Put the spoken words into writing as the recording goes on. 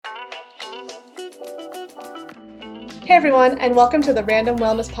Hey everyone, and welcome to the Random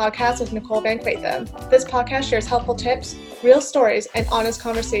Wellness Podcast with Nicole Van Quatham. This podcast shares helpful tips, real stories, and honest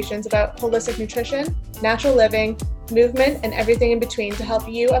conversations about holistic nutrition, natural living, movement, and everything in between to help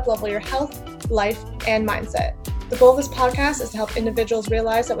you uplevel your health, life, and mindset. The goal of this podcast is to help individuals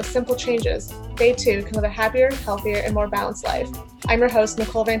realize that with simple changes, they too can live a happier, healthier, and more balanced life. I'm your host,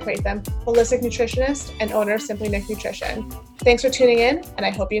 Nicole Van Quatham, holistic nutritionist and owner of Simply Nick Nutrition. Thanks for tuning in, and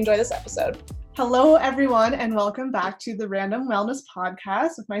I hope you enjoy this episode. Hello, everyone, and welcome back to the Random Wellness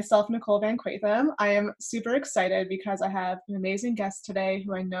Podcast with myself, Nicole Van Quatham. I am super excited because I have an amazing guest today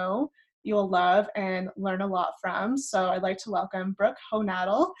who I know you will love and learn a lot from. So I'd like to welcome Brooke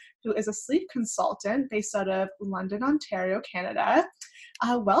Hohenadel, who is a sleep consultant based out of London, Ontario, Canada.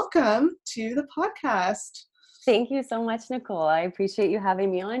 Welcome to the podcast. Thank you so much, Nicole. I appreciate you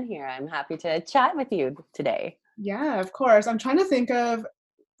having me on here. I'm happy to chat with you today. Yeah, of course. I'm trying to think of,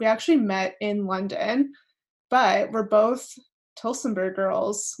 we actually met in London, but we're both Tilsonburg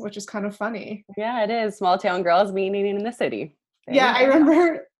girls, which is kind of funny. Yeah, it is. Small town girls meeting in the city. Yeah, I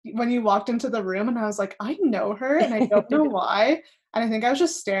remember when you walked into the room and I was like, I know her and I don't know why. And I think I was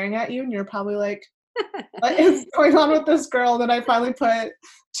just staring at you and you're probably like, what is going on with this girl? And then I finally put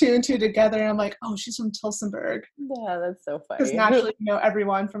two and two together and I'm like, oh, she's from Tilsonburg. Yeah, that's so funny. Because naturally you know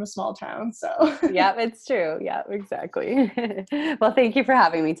everyone from a small town, so. Yeah, it's true. Yeah, exactly. Well, thank you for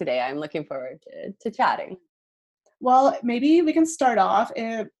having me today. I'm looking forward to chatting. Well, maybe we can start off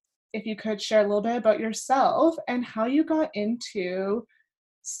if you could share a little bit about yourself and how you got into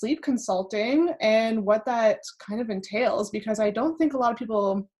sleep consulting and what that kind of entails, because I don't think a lot of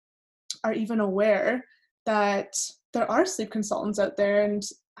people are even aware that there are sleep consultants out there and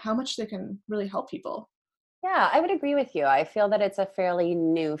how much they can really help people. Yeah, I would agree with you. I feel that it's a fairly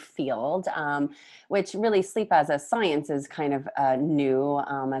new field, which really sleep as a science is kind of new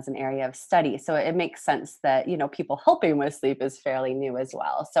as an area of study. So it makes sense that, people helping with sleep is fairly new as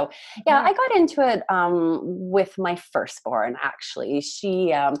well. So yeah, I got into it with my firstborn, actually.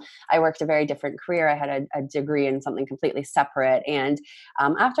 I worked a very different career. I had a degree in something completely separate. And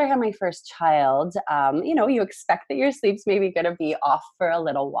after I had my first child, you expect that your sleep's maybe going to be off for a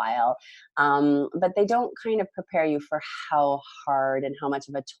little while. But they don't kind of prepare you for how hard and how much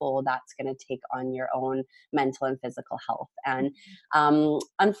of a toll that's going to take on your own mental and physical health. And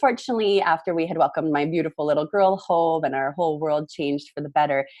unfortunately, after we had welcomed my beautiful little girl home and our whole world changed for the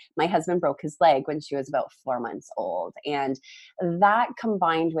better, my husband broke his leg when she was about 4 months old. And that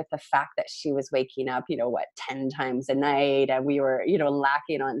combined with the fact that she was waking up, 10 times a night, and we were,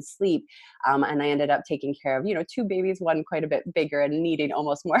 lacking on sleep. And I ended up taking care of, two babies, one quite a bit bigger and needing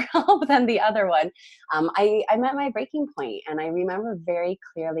almost more help than the other one. I met my breaking point, and I remember very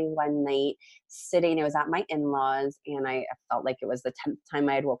clearly one night sitting, it was at my in-laws, and I felt like it was the 10th time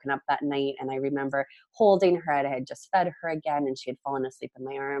I had woken up that night. And I remember holding her. I had just fed her again and she had fallen asleep in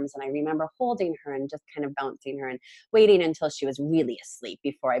my arms. And I remember holding her and just kind of bouncing her and waiting until she was really asleep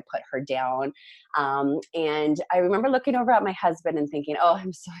before I put her down. And I remember looking over at my husband and thinking, oh,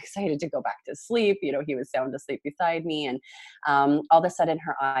 I'm so excited to go back to sleep. He was sound asleep beside me. And all of a sudden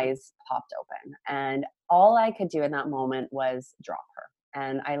her eyes popped open, and all I could do in that moment was drop her.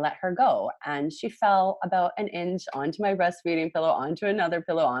 And I let her go, and she fell about an inch onto my breastfeeding pillow, onto another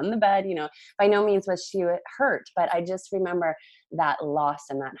pillow on the bed. By no means was she hurt, but I just remember that loss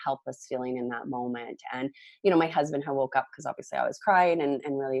and that helpless feeling in that moment. And, my husband had woke up because obviously I was crying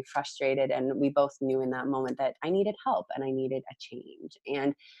and really frustrated. And we both knew in that moment that I needed help and I needed a change.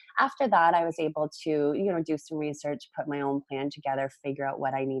 And after that, I was able to, do some research, put my own plan together, figure out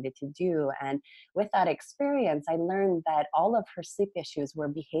what I needed to do. And with that experience, I learned that all of her sleep issues were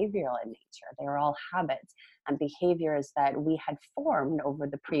behavioral in nature. They were all habits and behaviors that we had formed over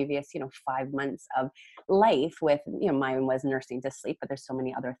the previous, 5 months of life with, mine was nursing to sleep, but there's so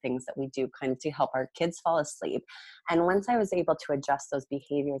many other things that we do kind of to help our kids fall asleep. And once I was able to adjust those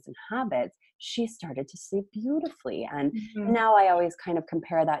behaviors and habits, she started to sleep beautifully. And now I always kind of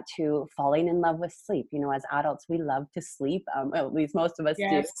compare that to falling in love with sleep. As adults, we love to sleep. At least most of us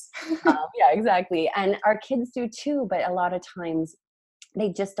do. Yeah, exactly. And our kids do too. But a lot of times they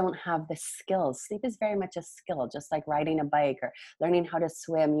just don't have the skills. Sleep is very much a skill, just like riding a bike or learning how to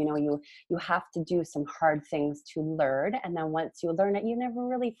swim. You have to do some hard things to learn. And then once you learn it, you never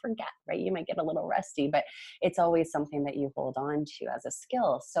really forget, right? You might get a little rusty, but it's always something that you hold on to as a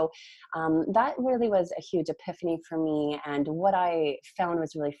skill. So that really was a huge epiphany for me. And what I found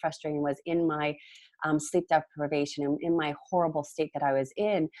was really frustrating was in my sleep deprivation and in my horrible state that I was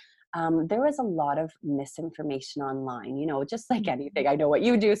in, there was a lot of misinformation online, just like anything. I know what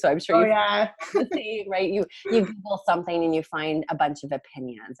you do, so I'm sure Oh you yeah. the same, right? You Google something and you find a bunch of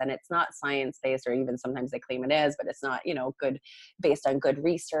opinions, and it's not science based, or even sometimes they claim it is, but it's not, good, based on good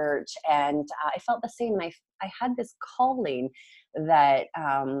research. And I felt the same. And I had this calling that,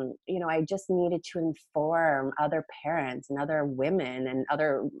 I just needed to inform other parents and other women and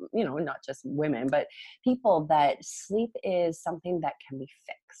other, not just women, but people, that sleep is something that can be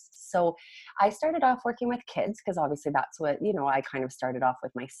fixed. So I started off working with kids, because obviously that's what, I kind of started off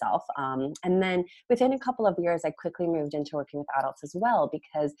with myself. And then within a couple of years, I quickly moved into working with adults as well,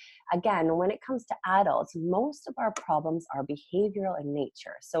 because again, when it comes to adults, most of our problems are behavioral in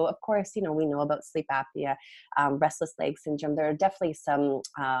nature. So of course, we know about sleep apnea, restless leg syndrome. There are definitely some,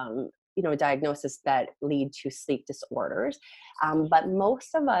 diagnoses that lead to sleep disorders. But most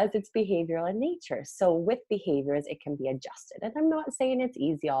of us, it's behavioral in nature. So with behaviors, it can be adjusted. And I'm not saying it's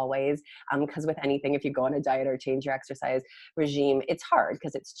easy always, because with anything, if you go on a diet or change your exercise regime, it's hard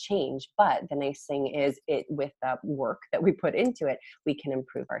because it's change. But the nice thing is, with the work that we put into it, we can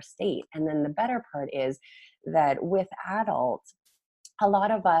improve our state. And then the better part is that with adults, a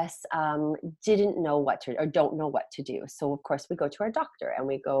lot of us didn't know what to, or don't know what to do. So of course we go to our doctor and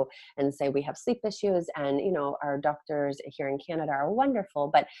we go and say we have sleep issues, and our doctors here in Canada are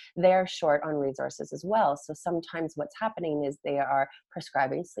wonderful, but they're short on resources as well. So sometimes what's happening is they are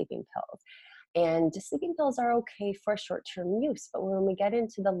prescribing sleeping pills. And sleeping pills are okay for short-term use, but when we get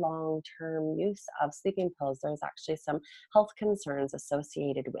into the long-term use of sleeping pills, there's actually some health concerns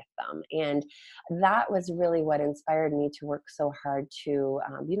associated with them. And that was really what inspired me to work so hard to,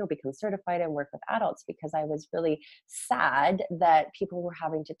 become certified and work with adults, because I was really sad that people were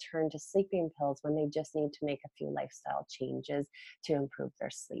having to turn to sleeping pills when they just need to make a few lifestyle changes to improve their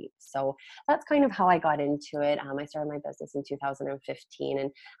sleep. So that's kind of how I got into it. I started my business in 2015 and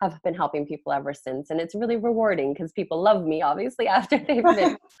have been helping people ever since. And it's really rewarding because people love me, obviously, after they've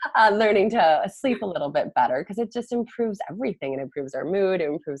been learning to sleep a little bit better, because it just improves everything. It improves our mood, it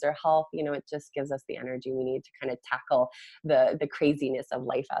improves our health. It just gives us the energy we need to kind of tackle the craziness of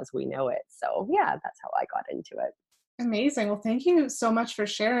life as we know it. So yeah, that's how I got into it. Amazing. Well, thank you so much for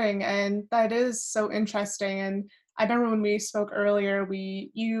sharing. And that is so interesting. And I remember when we spoke earlier,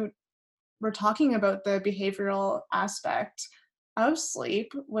 you were talking about the behavioral aspect of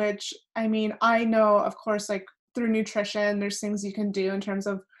sleep, which I mean, I know, of course, like through nutrition, there's things you can do in terms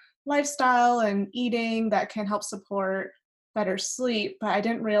of lifestyle and eating that can help support better sleep. But I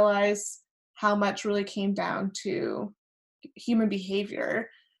didn't realize how much really came down to human behavior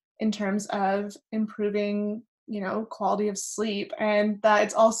in terms of improving, quality of sleep, and that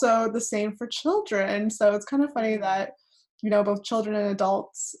it's also the same for children. So it's kind of funny that, both children and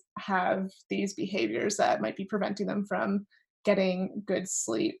adults have these behaviors that might be preventing them from getting good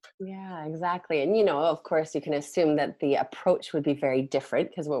sleep. Yeah, exactly. And, of course, you can assume that the approach would be very different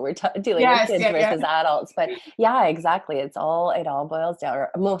because what we're dealing with Yes, kids yeah, yeah. versus adults. But yeah, exactly. It all boils down,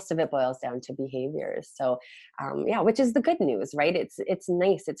 or most of it boils down to behaviors. So, yeah, which is the good news, right? It's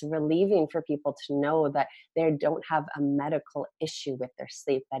nice. It's relieving for people to know that they don't have a medical issue with their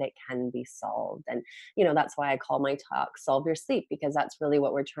sleep, that it can be solved. And, that's why I call my talk "Solve Your Sleep," because that's really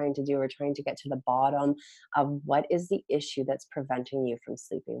what we're trying to do. We're trying to get to the bottom of what is the issue that's preventing you from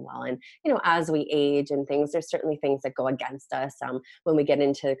sleeping well. And, as we age and things, there's certainly things that go against us. When we get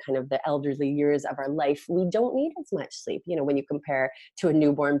into kind of the elderly years of our life, we don't need as much sleep. When you compare to a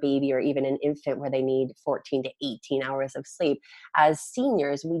newborn baby or even an infant where they need 14 to 18 hours of sleep, as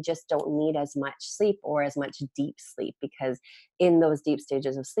seniors, we just don't need as much sleep or as much deep sleep, because in those deep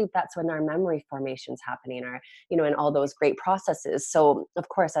stages of sleep, that's when our memory formation is happening, our, and all those great processes. So of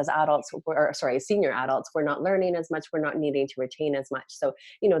course, as senior adults, we're not learning as much, we're not needing to retain as much. So,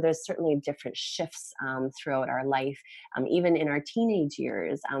 there's certainly different shifts throughout our life. Even in our teenage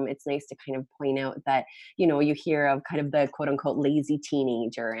years, it's nice to kind of point out that, you hear of kind of the quote unquote lazy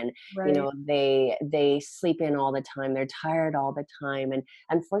teenager, and, Right. they sleep in all the time, they're tired all the time. And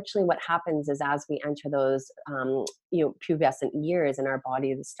unfortunately, what happens is, as we enter those, pubescent years and our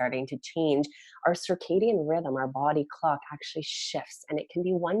body is starting to change, our circadian rhythm, our body clock actually shifts, and it can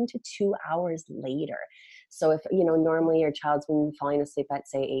be 1 to 2 hours later. So if, normally your child's been falling asleep at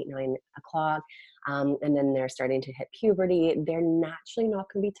say 8, 9 o'clock, and then they're starting to hit puberty, they're naturally not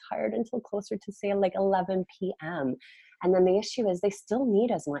going to be tired until closer to say like 11 p.m. And then the issue is they still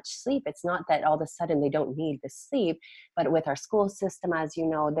need as much sleep. It's not that all of a sudden they don't need the sleep, but with our school system, as you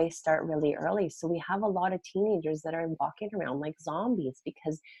know, they start really early. So we have a lot of teenagers that are walking around like zombies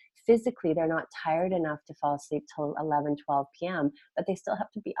because physically they're not tired enough to fall asleep till 11, 12 p.m., but they still have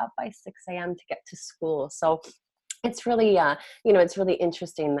to be up by 6 a.m. to get to school. So It's really, it's really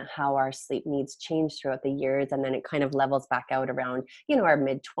interesting how our sleep needs change throughout the years, and then it kind of levels back out around, our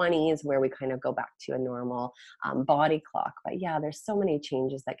mid-20s, where we kind of go back to a normal body clock. But yeah, there's so many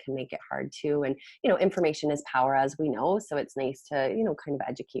changes that can make it hard too. And, information is power, as we know. So it's nice to, kind of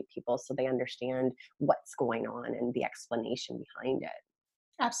educate people so they understand what's going on and the explanation behind it.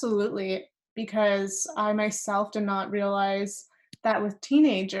 Absolutely, because I myself did not realize that with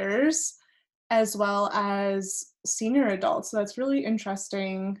teenagers as well as senior adults. So that's really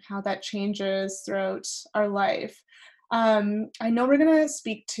interesting how that changes throughout our life. I know we're going to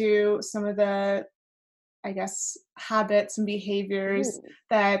speak to some of the, I guess, habits and behaviors Mhm.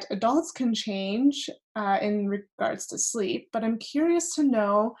 that adults can change in regards to sleep, but I'm curious to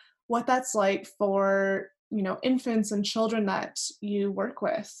know what that's like for, infants and children that you work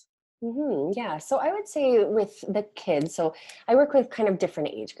with. Yeah. So I would say with the kids, so I work with kind of different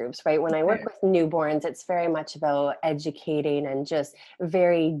age groups, right? When I work Okay. with newborns, it's very much about educating and just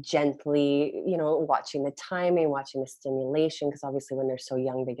very gently, watching the timing, watching the stimulation, because obviously when they're so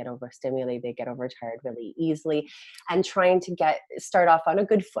young, they get overstimulated, they get overtired really easily, and trying to start off on a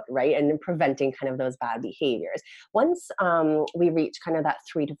good foot, right? And preventing kind of those bad behaviors. Once we reach kind of that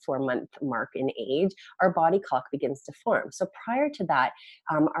 3 to 4 month mark in age, our body clock begins to form. So prior to that,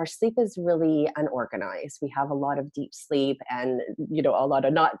 our sleep is really unorganized. We have a lot of deep sleep and, a lot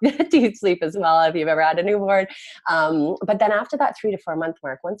of not deep sleep as well, if you've ever had a newborn. But then after that 3 to 4 month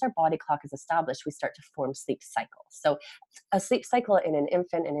mark, once our body clock is established, we start to form sleep cycles. So a sleep cycle in an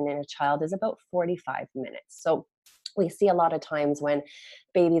infant and in a child is about 45 minutes. So we see a lot of times when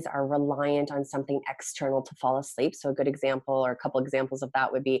babies are reliant on something external to fall asleep. So a good example, or a couple examples of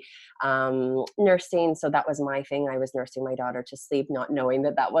that, would be nursing. So that was my thing. I was nursing my daughter to sleep, not knowing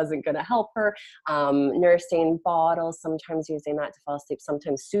that that wasn't going to help her. Nursing bottles, sometimes using that to fall asleep.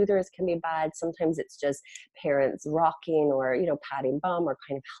 Sometimes soothers can be bad. Sometimes it's just parents rocking or, patting bum or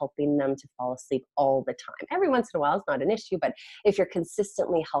kind of helping them to fall asleep all the time. Every once in a while is not an issue, but if you're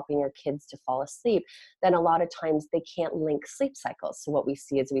consistently helping your kids to fall asleep, then a lot of times they can't link sleep cycles. So what we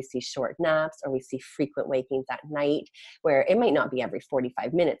see is we see short naps, or we see frequent wakings at night, where it might not be every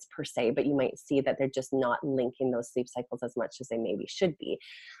 45 minutes per se, but you might see that they're just not linking those sleep cycles as much as they maybe should be.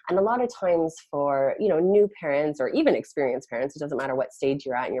 And a lot of times for, new parents or even experienced parents, it doesn't matter what stage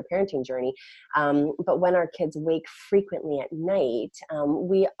you're at in your parenting journey, but when our kids wake frequently at night,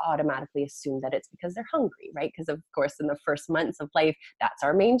 we automatically assume that it's because they're hungry, right? Because of course, in the first months of life, that's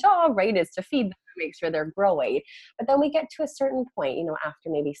our main job, right? Is to feed them, make sure they're growing. But then we get to a certain point, after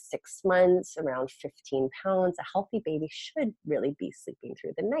maybe 6 months, around 15 pounds, a healthy baby should really be sleeping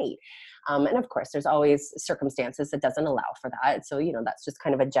through the night. And of course, there's always circumstances that doesn't allow for that. So, that's just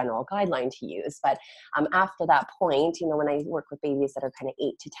kind of a general guideline to use. But after that point, when I work with babies that are kind of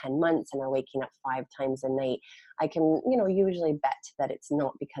 8 to 10 months and are waking up 5 times a night, I can, usually bet that it's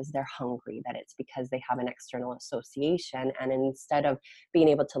not because they're hungry, that it's because they have an external association. And instead of being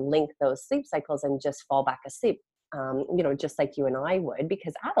able to link those sleep cycles and just fall back asleep, just like you and I would,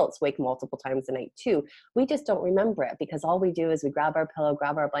 because adults wake multiple times a night too. We just don't remember it because all we do is we grab our pillow,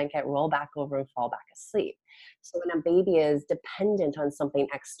 grab our blanket, roll back over and fall back asleep. So when a baby is dependent on something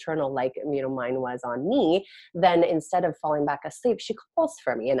external, like, mine was on me, then instead of falling back asleep, she calls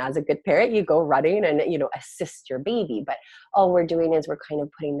for me. And as a good parent, you go running and, assist your baby. But all we're doing is we're kind of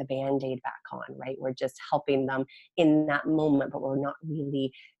putting the Band-Aid back on, right? We're just helping them in that moment, but we're not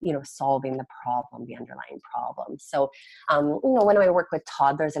really, solving the problem, the underlying problem. So, when I work with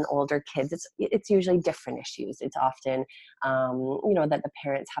toddlers and older kids, it's usually different issues. It's often, that the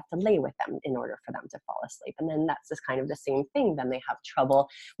parents have to lay with them in order for them to fall asleep. And then that's just kind of the same thing. Then they have trouble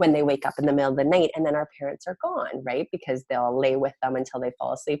when they wake up in the middle of the night, and then our parents are gone, right? Because they'll lay with them until they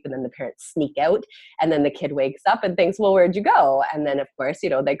fall asleep, and then the parents sneak out, and then the kid wakes up and thinks, well, where'd you go? And then of course,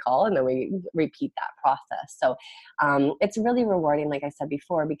 they call, and then we repeat that process. So it's really rewarding, like I said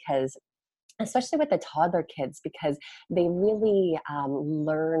before, because especially with the toddler kids, because they really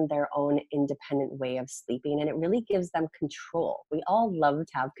learn their own independent way of sleeping, and it really gives them control. We all love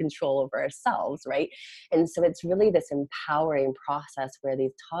to have control over ourselves, right? And so it's really this empowering process where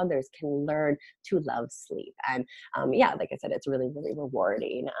these toddlers can learn to love sleep. And yeah, like I said, it's really, really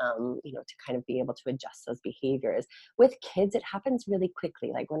rewarding, to kind of be able to adjust those behaviors. With kids, it happens really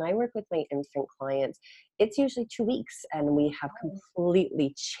quickly. Like when I work with my infant clients, it's usually 2 weeks, and we have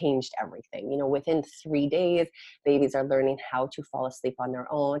completely changed everything. Within 3 days, babies are learning how to fall asleep on their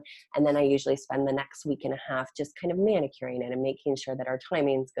own. And then I usually spend the next week and a half just kind of manicuring it and making sure that our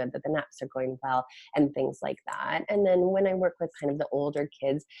timing's good, that the naps are going well, and things like that. And then when I work with kind of the older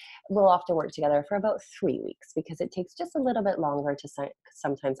kids, we'll often work together for about 3 weeks, because it takes just a little bit longer to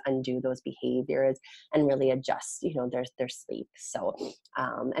sometimes undo those behaviors and really adjust, their sleep. So,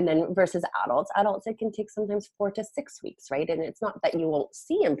 and then versus adults, it can take sometimes 4 to 6 weeks, right? And it's not that you won't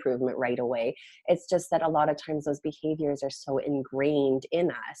see improvement right away. It's just that a lot of times those behaviors are so ingrained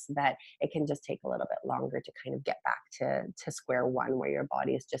in us that it can just take a little bit longer to kind of get back to square one, where your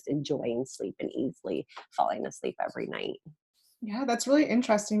body is just enjoying sleep and easily falling asleep every night. Yeah, that's really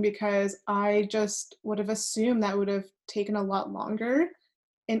interesting because I just would have assumed that would have taken a lot longer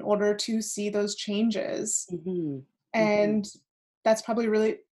in order to see those changes. Mm-hmm. Mm-hmm. And that's probably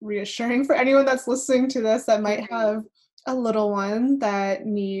really reassuring for anyone that's listening to this that might have a little one that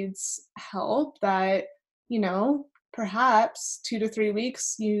needs help, that, perhaps 2 to 3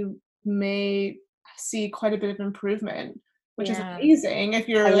 weeks, you may see quite a bit of improvement, which is Yeah, amazing if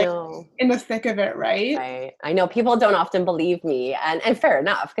you're I like know. in the thick of it, right? Right. I know people don't often believe me, and fair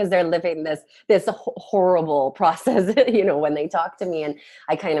enough, because they're living this horrible process, when they talk to me, and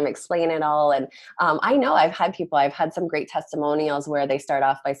I kind of explain it all. And I know I've had some great testimonials where they start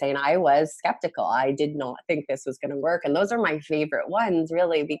off by saying, I was skeptical. I did not think this was going to work. And those are my favorite ones,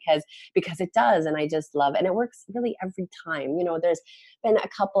 really, because it does. And I just love, and it works really every time. There's been a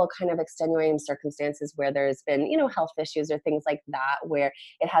couple kind of extenuating circumstances where there's been, health issues or things like that, where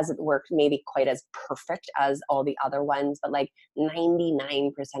it hasn't worked maybe quite as perfect as all the other ones, but like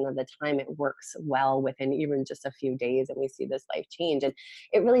 99% of the time it works well within even just a few days, and we see this life change. And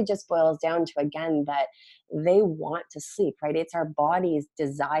it really just boils down to, again, that they want to sleep, right? It's our body's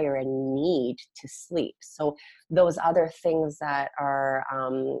desire and need to sleep. So those other things that are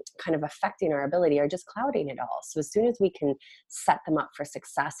kind of affecting our ability are just clouding it all. So as soon as we can set them up for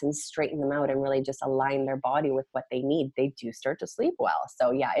success and straighten them out and really just align their body with what they need, they do start to sleep well.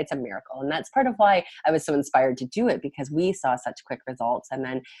 So yeah, it's a miracle. And that's part of why I was so inspired to do it, because we saw such quick results. And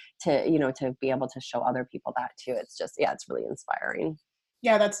then to be able to show other people that too, it's just, yeah, it's really inspiring.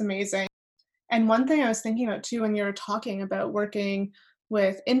 Yeah, that's amazing. And one thing I was thinking about too when you were talking about working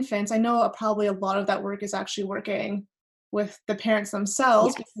with infants, I know probably a lot of that work is actually working with the parents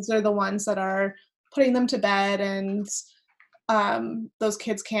themselves, Yes. because they're the ones that are putting them to bed, and those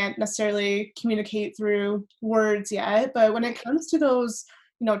kids can't necessarily communicate through words yet. But when it comes to those,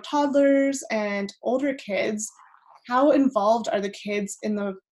 toddlers and older kids, how involved are the kids in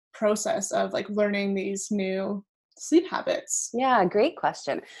the process of like learning these new sleep habits? Yeah, great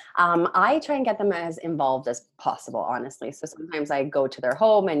question. I try and get them as involved as possible, honestly. So sometimes I go to their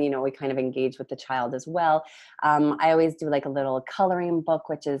home and, we kind of engage with the child as well. I always do like a little coloring book,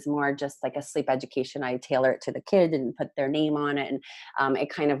 which is more just like a sleep education. I tailor it to the kid and put their name on it. And it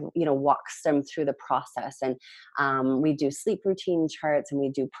kind of, walks them through the process. And we do sleep routine charts, and we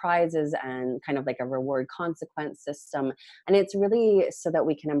do prizes and kind of like a reward consequence system. And it's really so that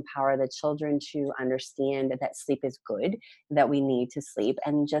we can empower the children to understand that sleep is good, that we need to sleep,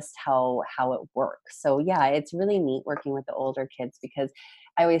 and just how it works. So yeah, it's really neat working with the older kids, because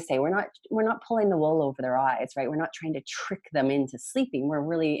I always say we're not pulling the wool over their eyes, right? We're not trying to trick them into sleeping. We're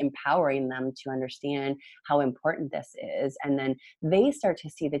really empowering them to understand how important this is. And then they start to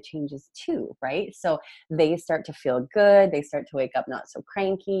see the changes too, right? So they start to feel good. They start to wake up not so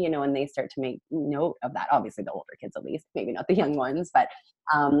cranky, and they start to make note of that. Obviously the older kids, at least, maybe not the young ones, but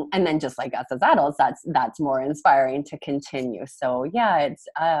and then just like us as adults, that's more inspiring to continue. So yeah,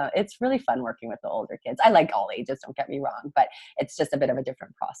 it's really fun working with the older kids. I like all ages, don't get me wrong, but it's just a bit of a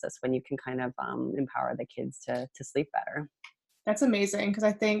different process when you can kind of empower the kids to sleep better. That's amazing, because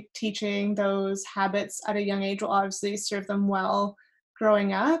I think teaching those habits at a young age will obviously serve them well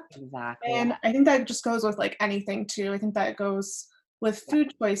growing up. Exactly. And Yeah. I think that just goes with like anything too. I think that goes with Yeah.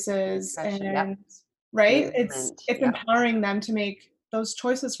 food choices, Nutrition. Yep. and right? It's Movement. it's Yep. empowering them to make those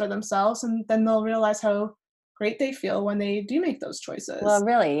choices for themselves, and then they'll realize how great they feel when they do make those Well, choices.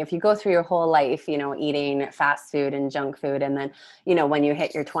 really, if you go through your whole life, eating fast food and junk food, and then, when you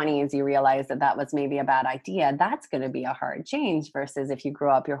hit your 20s, you realize that that was maybe a bad idea, that's going to be a hard change, versus if you grew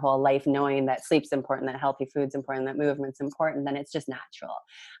up your whole life knowing that sleep's important, that healthy food's important, that movement's important, then it's just natural.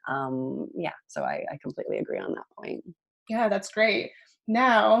 Yeah, so I completely agree on that point. Yeah, that's great.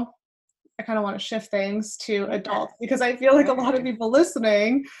 Now, I kind of want to shift things to Yeah, adults, because I feel like a lot of sure. people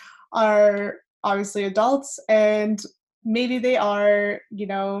listening are obviously adults, and maybe they are,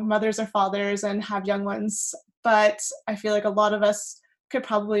 mothers or fathers and have young ones. But I feel like a lot of us could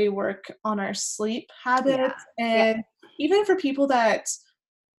probably work on our sleep Yeah. habits. Yep. And even for people that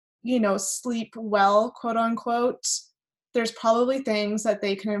sleep well, quote unquote, there's probably things that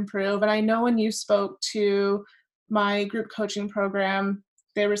they can improve. And I know when you spoke to my group coaching program,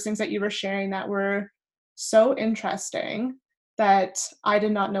 there was things that you were sharing that were so interesting that I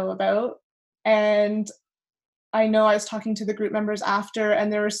did not know about. And I know I was talking to the group members after,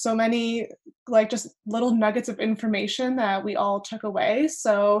 and there were so many, like, just little nuggets of information that we all took away.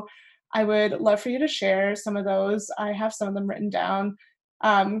 So I would love for you to share some of those. I have some of them written down,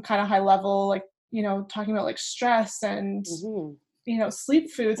 kind of high level, like, talking about like stress and, Mhm.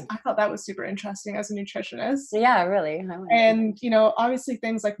 sleep foods. I thought that was super interesting as a nutritionist. Yeah, really. I like it. And, obviously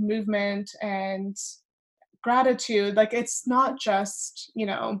things like movement and gratitude, like it's not just,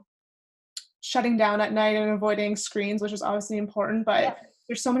 shutting down at night and avoiding screens, which is obviously important, but Yep.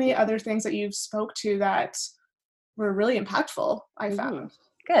 there's so many other things that you've spoke to that were really impactful, I Mhm. found.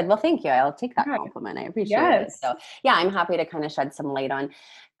 Good. Well, thank you. I'll take that Yeah. compliment. I appreciate it. Yes. So, yeah, I'm happy to kind of shed some light on.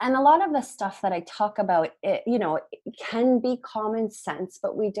 And a lot of the stuff that I talk about, it can be common sense,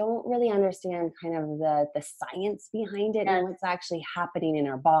 but we don't really understand kind of the science behind it and Yes. what's actually happening in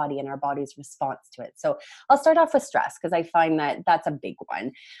our body and our body's response to it. So, I'll start off with stress because I find that that's a big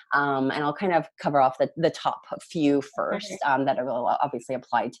one. And I'll kind of cover off the top few first Okay. that will obviously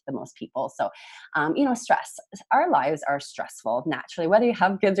apply to the most people. So, stress. Our lives are stressful naturally, whether you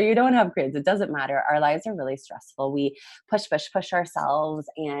have kids or you don't have kids, it doesn't matter. Our lives are really stressful. We push ourselves.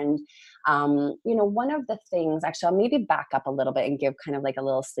 And, one of the things, actually, I'll maybe back up a little bit and give kind of like a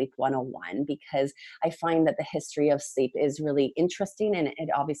little sleep 101, because I find that the history of sleep is really interesting and it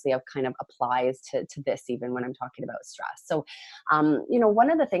obviously kind of applies to this, even when I'm talking about stress. So,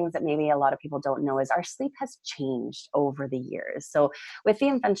 one of the things that maybe a lot of people don't know is our sleep has changed over the years. So, with the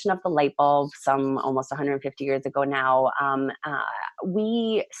invention of the light bulb, some almost 150 years ago now,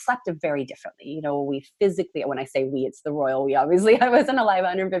 we slept very differently. We physically, when I say we, it's the royal we, obviously. I wasn't alive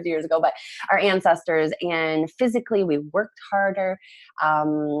 150 years ago, but our ancestors, and physically we worked harder.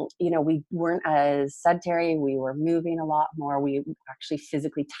 We weren't as sedentary. We were moving a lot more. We actually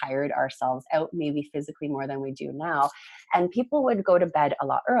physically tired ourselves out, maybe physically more than we do now. And people would go to bed a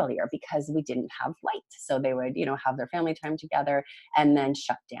lot earlier because we didn't have light. So they would, have their family time together and then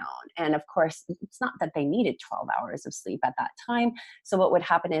shut down. And of course, it's not that they needed 12 hours of sleep at that time. So what would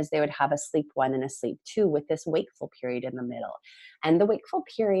happen is they would have a sleep 1 and a sleep 2 with this wakeful period in the middle. And the wakeful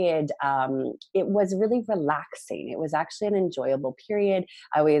period, it was really relaxing. It was actually an enjoyable period.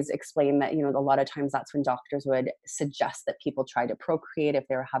 I always explain that, a lot of times that's when doctors would suggest that people try to procreate if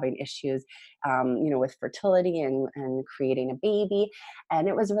they were having issues, with fertility and creating a baby. And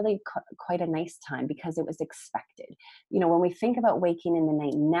it was really quite a nice time because it was expected. When we think about waking in the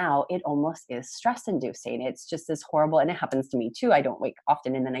night now, it almost is stress inducing. It's just this horrible, and it happens to me too. I don't wake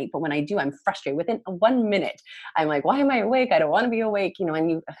often in the night, but when I do, I'm frustrated. Within 1 minute, I'm like, why am I awake? I don't want to be awake, and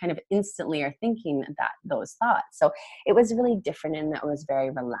you kind of instantly are thinking those thoughts. So it was really different and it was very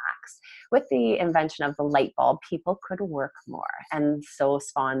relaxed. With the invention of the light bulb, people could work more. And so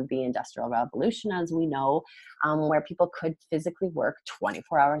spawned the Industrial Revolution, as we know, where people could physically work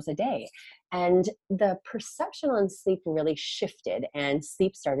 24 hours a day. And the perception on sleep really shifted, and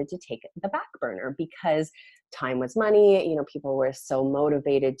sleep started to take the back burner because time was money. People were so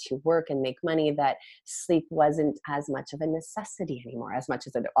motivated to work and make money that sleep wasn't as much of a necessity anymore, as much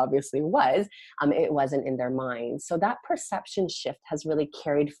as it obviously was. It wasn't in their minds. So that perception shift has really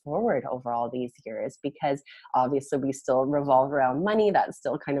carried forward over all these years because obviously we still revolve around money. That's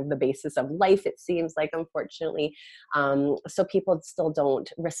still kind of the basis of life, it seems like, unfortunately. So people still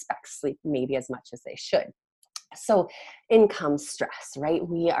don't respect sleep maybe as much as they should. So in comes stress, right?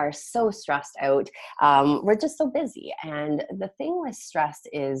 We are so stressed out. We're just so busy. And the thing with stress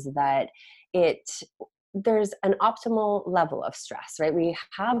is that there's an optimal level of stress, right? We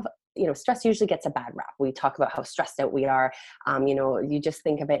have, stress usually gets a bad rap. We talk about how stressed out we are. You just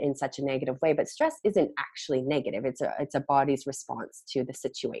think of it in such a negative way, but stress isn't actually negative. It's a body's response to the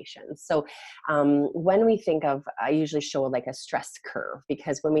situation. So when we think of, I usually show like a stress curve,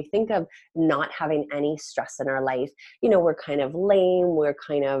 because when we think of not having any stress in our life, we're kind of lame, we're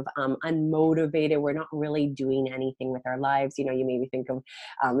kind of unmotivated, we're not really doing anything with our lives. You maybe think of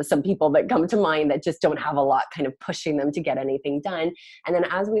some people that come to mind that just don't have a lot kind of pushing them to get anything done. And then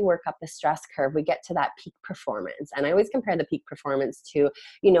as we work up the stress curve, we get to that peak performance. And I always compare the peak performance to,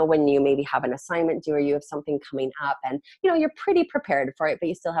 when you maybe have an assignment due or you have something coming up and, you're pretty prepared for it, but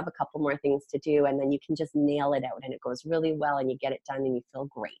you still have a couple more things to do. And then you can just nail it out and it goes really well and you get it done and you feel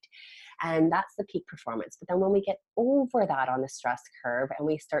great. And that's the peak performance. But then when we get over that on the stress curve and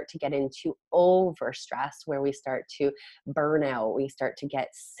we start to get into over stress, where we start to burn out, we start to get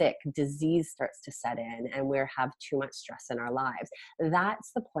sick, disease starts to set in, and we have too much stress in our lives,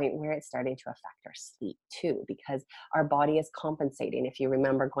 that's the point where it's starting to affect our sleep too, because our body is compensating. If you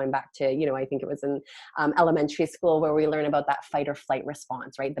remember going back to, I think it was in elementary school where we learn about that fight or flight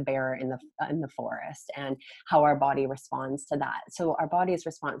response, right? The bear in the forest, and how our body responds to that. So our body's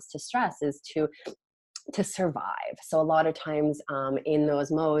response to stress is to survive. So a lot of times in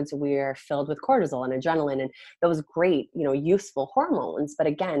those modes, we're filled with cortisol and adrenaline and those great, useful hormones. But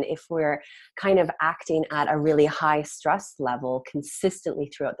again, if we're kind of acting at a really high stress level consistently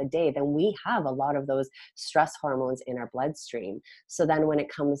throughout the day, then we have a lot of those stress hormones in our bloodstream. So then when it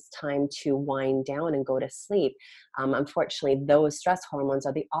comes time to wind down and go to sleep, unfortunately, those stress hormones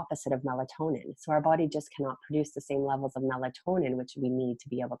are the opposite of melatonin. So our body just cannot produce the same levels of melatonin, which we need to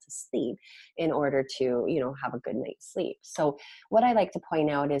be able to sleep in order to have a good night's sleep. So what I like to point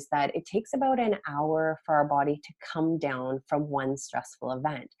out is that it takes about an hour for our body to come down from one stressful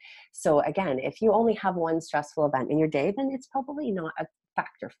event. So again, if you only have one stressful event in your day, then it's probably not a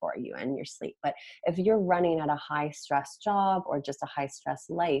factor for you and your sleep. But if you're running at a high stress job or just a high stress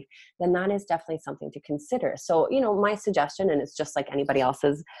life, then that is definitely something to consider. So, my suggestion, and it's just like anybody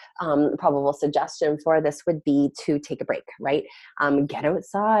else's probable suggestion for this, would be to take a break, right? Get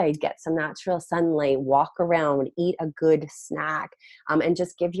outside, get some natural sunlight, walk around, eat a good snack, and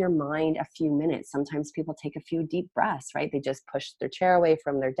just give your mind a few minutes. Sometimes people take a few deep breaths, right? They just push their chair away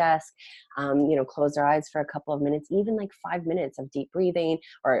from their desk, close their eyes for a couple of minutes. Even like 5 minutes of deep breathing,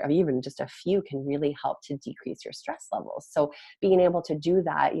 or even just a few, can really help to decrease your stress levels. So being able to do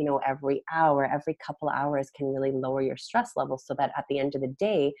that, every hour, every couple hours, can really lower your stress levels, so that at the end of the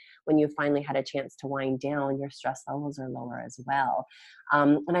day, when you finally had a chance to wind down, your stress levels are lower as well.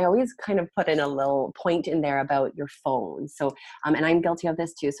 And I always kind of put in a little point in there about your phone. So, and I'm guilty of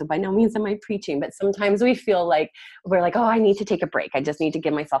this too. So by no means am I preaching, but sometimes we feel like we're like, oh, I need to take a break. I just need to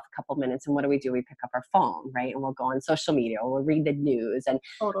give myself a couple minutes. And what do? We pick up our phone, right? And we'll go on social media, or we'll read the news. And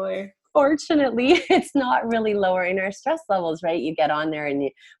Totally. fortunately, it's not really lowering our stress levels, right? You get on there and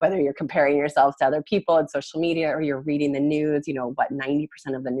whether you're comparing yourself to other people on social media or you're reading the news, 90%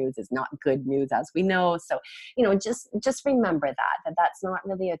 of the news is not good news, as we know. So, just remember that that's not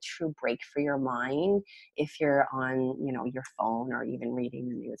really a true break for your mind if you're on, your phone or even reading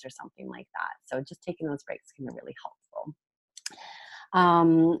the news or something like that. So just taking those breaks can be really helpful.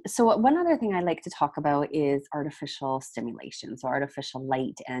 So one other thing I like to talk about is artificial stimulation. So artificial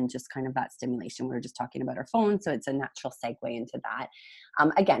light and just kind of that stimulation. We were just talking about our phone, so it's a natural segue into that.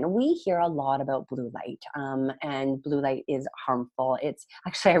 Again, we hear a lot about blue light, and blue light is harmful. It's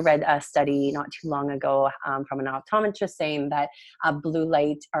actually, I read a study not too long ago from an optometrist saying that blue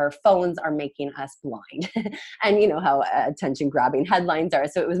light, our phones are making us blind. And you know how attention grabbing headlines are.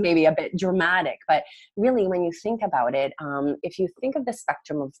 So it was maybe a bit dramatic, but really when you think about it, if you think of the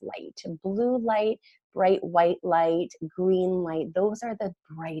spectrum of light, blue light, bright white light, green light, those are the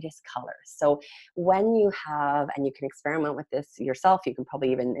brightest colors. So when you have, and you can experiment with this yourself, you can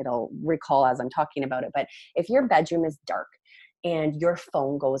probably even, it'll recall as I'm talking about it, but if your bedroom is dark and your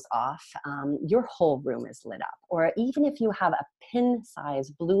phone goes off, your whole room is lit up. Or even if you have a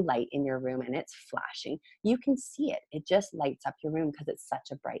pin-sized blue light in your room and it's flashing, you can see it. It just lights up your room because it's such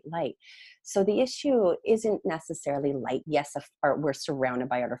a bright light. So the issue isn't necessarily light. Yes, we're surrounded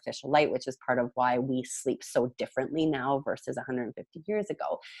by artificial light, which is part of why we sleep so differently now versus 150 years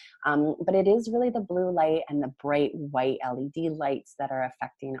ago. But it is really the blue light and the bright white LED lights that are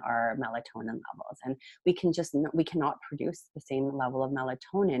affecting our melatonin levels. And we cannot produce the same level of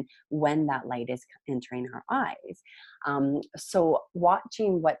melatonin when that light is entering our eyes. So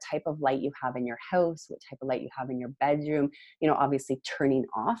watching what type of light you have in your house, what type of light you have in your bedroom, obviously turning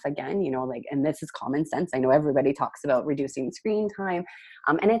off again, and this is common sense. I know everybody talks about reducing screen time,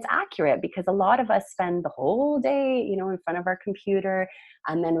 and it's accurate because a lot of us spend the whole day, in front of our computer,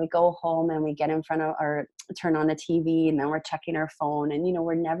 and then we go home and we get in front of or turn on the TV, and then we're checking our phone, and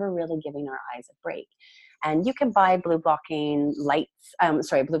we're never really giving our eyes a break. And you can buy blue blocking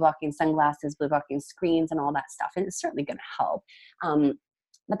sunglasses, blue blocking screens, and all that stuff. And it's certainly going to help.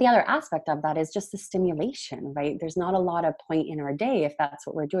 But the other aspect of that is just the stimulation, right? There's not a lot of point in our day, if that's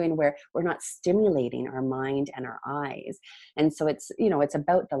what we're doing, where we're not stimulating our mind and our eyes. And so it's, it's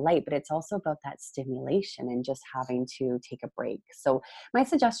about the light, but it's also about that stimulation and just having to take a break. So my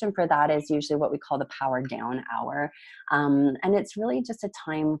suggestion for that is usually what we call the power down hour. And it's really just a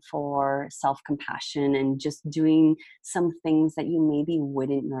time for self-compassion and just doing some things that you maybe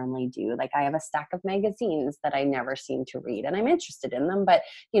wouldn't normally do. Like I have a stack of magazines that I never seem to read, and I'm interested in them, but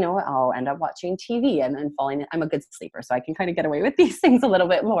I'll end up watching TV and then falling. I'm a good sleeper, so I can kind of get away with these things a little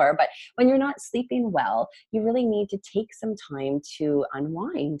bit more. But when you're not sleeping well, you really need to take some time to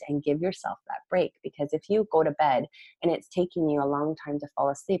unwind and give yourself that break. Because if you go to bed and it's taking you a long time to fall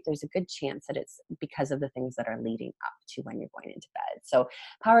asleep, there's a good chance that it's because of the things that are leading up to when you're going into bed. So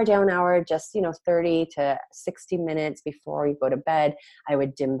power down hour, just 30 to 60 minutes before you go to bed. I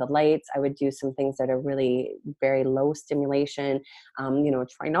would dim the lights. I would do some things that are really very low stimulation.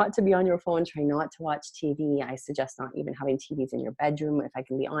 Try not to be on your phone, try not to watch TV. I suggest not even having TVs in your bedroom, if I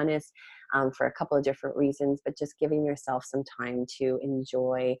can be honest, for a couple of different reasons, but just giving yourself some time to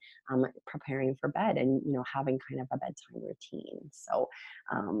enjoy preparing for bed and, having kind of a bedtime routine. So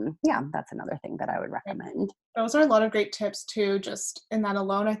that's another thing that I would recommend. Those are a lot of great tips too, just in that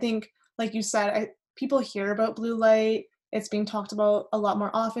alone. I think, like you said, people hear about blue light. It's being talked about a lot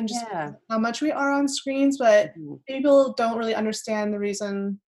more often, just how much we are on screens, but people don't really understand the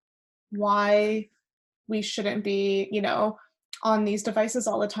reason why we shouldn't be, on these devices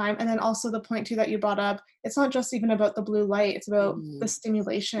all the time. And then also the point too that you brought up, it's not just even about the blue light, it's about the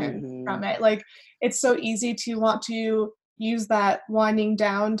stimulation from it. Like, it's so easy to want to use that winding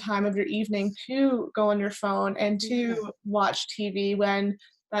down time of your evening to go on your phone and to watch TV when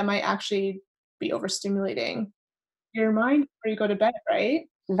that might actually be overstimulating your mind before you go to bed, right?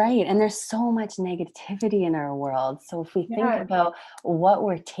 Right. And there's so much negativity in our world. So if we think Yeah. about what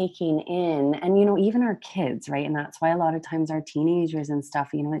we're taking in, and, even our kids, right? And that's why a lot of times our teenagers and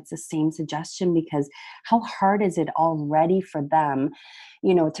stuff, it's the same suggestion, because how hard is it already for them,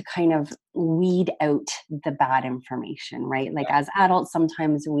 to kind of weed out the bad information, right? Like as adults,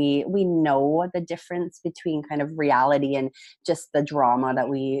 sometimes we know the difference between kind of reality and just the drama that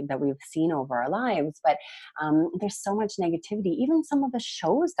we've seen over our lives. But there's so much negativity, even some of the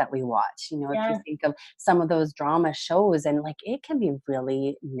shows that we watch, if you think of some of those drama shows, and like it can be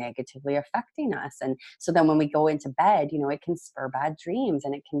really negatively affecting us. And so then when we go into bed, it can spur bad dreams,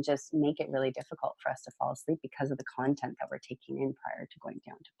 and it can just make it really difficult for us to fall asleep because of the content that we're taking in prior to going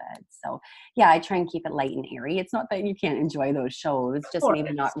down to bed. So I try and keep it light and airy. It's not that you can't enjoy those shows, just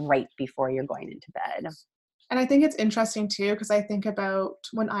maybe not right before you're going into bed. And I think it's interesting too, because I think about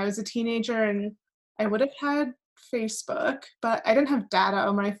when I was a teenager and I would have had Facebook, but I didn't have data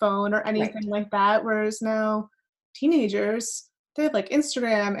on my phone or anything like that. Whereas now teenagers, they have like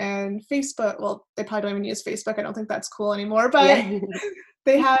Instagram and Facebook. Well, they probably don't even use Facebook. I don't think that's cool anymore, but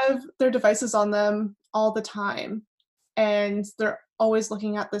they have their devices on them all the time. And they're always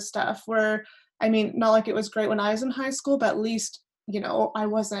looking at this stuff where, I mean, not like it was great when I was in high school, but at least, I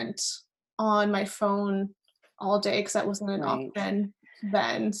wasn't on my phone all day because that wasn't an option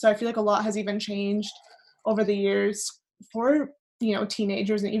then. So I feel like a lot has even changed over the years for,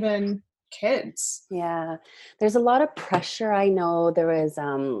 teenagers and even kids. Yeah, there's a lot of pressure. I know there was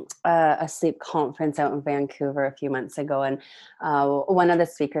a sleep conference out in Vancouver a few months ago, and one of the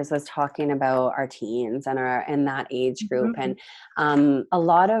speakers was talking about our teens and in that age group, and a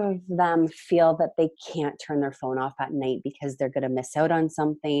lot of them feel that they can't turn their phone off at night because they're going to miss out on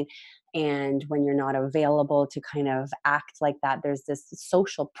something. And when you're not available to kind of act like that, there's this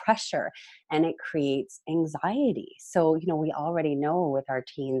social pressure, and it creates anxiety. So, we already know with our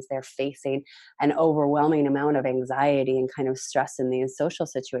teens, they're facing an overwhelming amount of anxiety and kind of stress in these social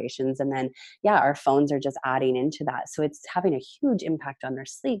situations. And then, our phones are just adding into that. So it's having a huge impact on their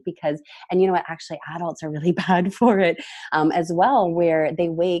sleep because, and actually adults are really bad for it as well, where they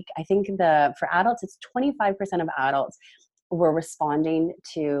wake, I think for adults, it's 25% of adults were responding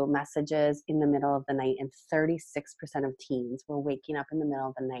to messages in the middle of the night, and 36% of teens were waking up in the middle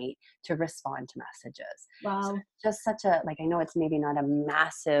of the night to respond to messages. Wow. So just such a, I know it's maybe not a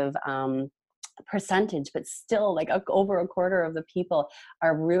massive percentage, but still over a quarter of the people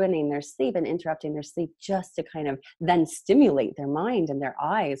are ruining their sleep and interrupting their sleep just to kind of then stimulate their mind and their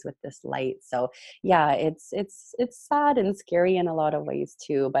eyes with this light. So it's sad and scary in a lot of ways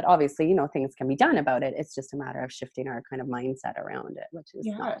too, but obviously things can be done about it. It's just a matter of shifting our kind of mindset around it, which is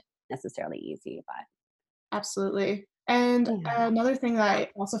not necessarily easy, but absolutely. And another thing that I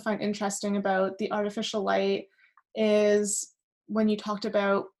also find interesting about the artificial light is when you talked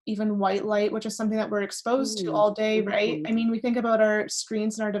about even white light, which is something that we're exposed to all day, right? I mean, we think about our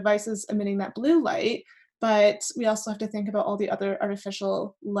screens and our devices emitting that blue light, but we also have to think about all the other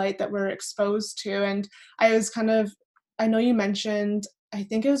artificial light that we're exposed to. And I know you mentioned, I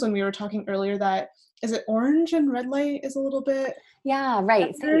think it was when we were talking earlier, that is it orange and red light is a little bit? Yeah,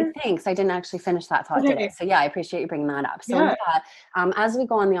 right. Better? Thanks. I didn't actually finish that thought, did I? Okay. So yeah, I appreciate you bringing that up. So Yeah. yeah, as we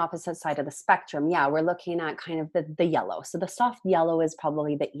go on the opposite side of the spectrum, yeah, we're looking at kind of the yellow. So the soft yellow is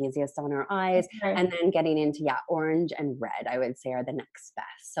probably the easiest on our eyes, Okay. and then getting into orange and red, I would say are the next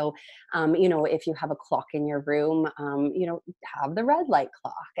best. So, if you have a clock in your room, have the red light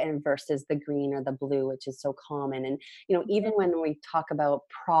clock and versus the green or the blue, which is so common. And even when we talk about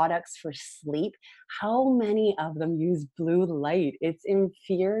products for sleep, how many of them use blue light? It's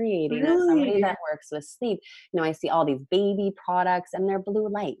infuriating as somebody Really? that works with sleep. I see all these baby products and they're blue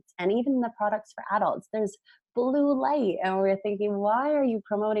lights. And even the products for adults, there's blue light. And we're thinking, why are you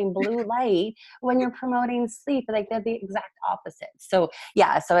promoting blue light when you're promoting sleep? Like they're the exact opposite. So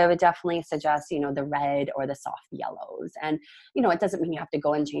yeah, so I would definitely suggest, the red or the soft yellows. And, it doesn't mean you have to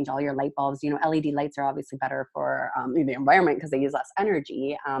go and change all your light bulbs. LED lights are obviously better for the environment because they use less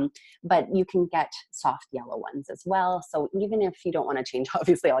energy. But you can get soft yellow ones as well. So even if you don't want to change,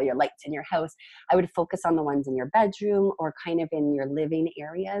 obviously, all your lights in your house, I would focus on the ones in your bedroom or kind of in your living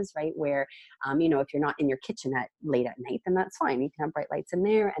areas, right? Where, if you're not in your kitchen late at night, then that's fine. You can have bright lights in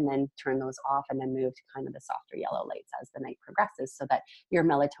there and then turn those off and then move to kind of the softer yellow lights as the night progresses so that your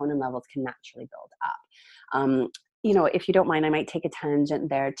melatonin levels can naturally build up. If you don't mind, I might take a tangent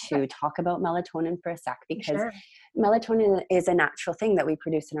there to talk about melatonin for a sec, because Sure. melatonin is a natural thing that we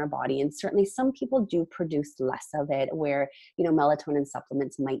produce in our body. And certainly some people do produce less of it where, melatonin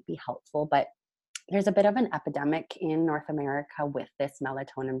supplements might be helpful, but there's a bit of an epidemic in North America with this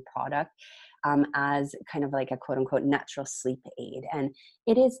melatonin product as kind of like a quote unquote natural sleep aid. And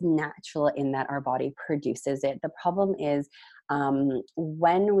it is natural in that our body produces it. The problem is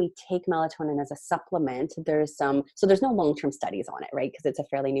when we take melatonin as a supplement, there's no long-term studies on it, right? Because it's a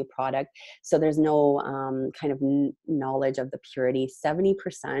fairly new product. So there's no kind of knowledge of the purity.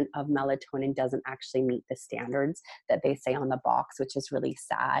 70% of melatonin doesn't actually meet the standards that they say on the box, which is really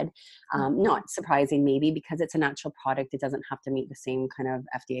sad. Not surprising, maybe, because it's a natural product. It doesn't have to meet the same kind of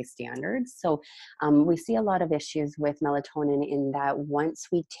FDA standards. So we see a lot of issues with melatonin in that once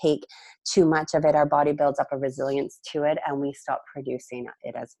we take too much of it, our body builds up a resilience to it and we stop producing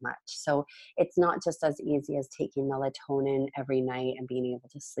it as much. So it's not just as easy as taking melatonin every night and being able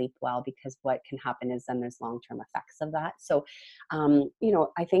to sleep well, because what can happen is then there's long-term effects of that. So,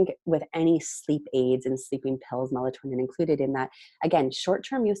 I think with any sleep aids and sleeping pills, melatonin included in that, again,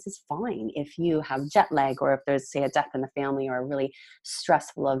 short-term use is fine if you have jet lag or if there's, say, a death in the family or a really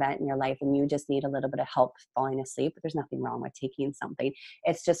stressful event in your life and you just need a little bit of help falling asleep. There's nothing wrong with taking something.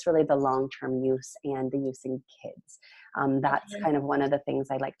 It's just really the long-term use and the use in kids. That's Okay. kind of one of the things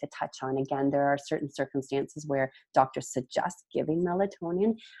I like to touch on. Again, there are certain circumstances where doctors suggest giving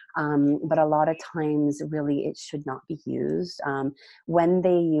melatonin, but a lot of times really it should not be used. When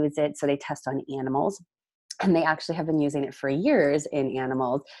they use it, so they test on animals, and they actually have been using it for years in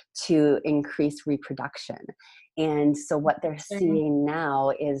animals to increase reproduction. And so what they're Interesting. seeing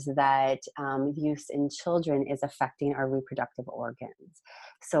now is that use in children is affecting our reproductive organs.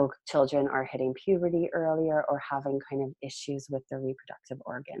 So children are hitting puberty earlier or having kind of issues with their reproductive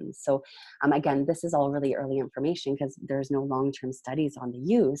organs. So again, this is all really early information because there's no long-term studies on the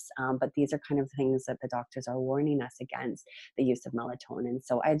use, but these are kind of things that the doctors are warning us against, the use of melatonin.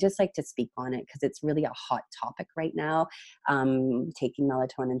 So I just like to speak on it because it's really a hot topic right now, taking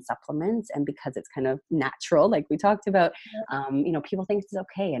melatonin supplements. And because it's kind of natural, like we talked about, people think it's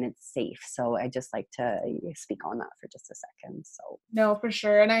okay and it's safe. So I just like to speak on that for just a second. So, No, for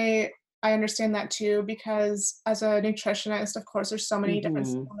sure. And I understand that too, because as a nutritionist, of course, there's so many different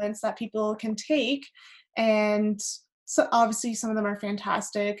mhm, supplements that people can take. And so obviously some of them are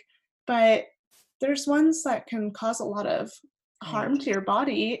fantastic, but there's ones that can cause a lot of right. harm to your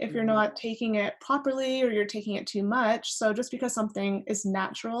body if you're Right. not taking it properly or you're taking it too much. So just because something is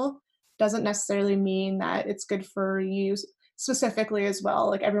natural doesn't necessarily mean that it's good for you specifically as well.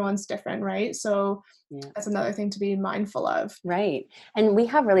 Like everyone's different, right? So Yeah. that's another thing to be mindful of. Right. And we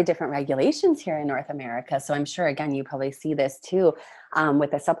have really different regulations here in North America. So I'm sure, again, you probably see this too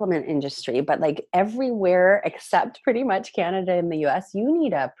with the supplement industry, but like everywhere except pretty much Canada and the US, you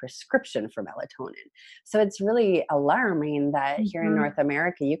need a prescription for melatonin. So it's really alarming that here in Mhm. North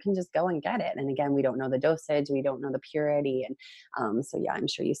America, you can just go and get it. And again, we don't know the dosage, we don't know the purity. And so, yeah, I'm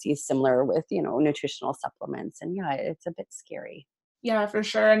sure you see similar with, nutritional supplements. And yeah, it's a bit scary. Yeah, for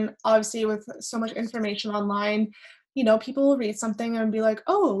sure, and obviously with so much information online, people will read something and be like,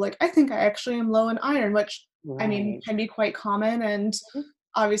 "Oh, like, I think I actually am low in iron," which, I mean, Right. can be quite common, and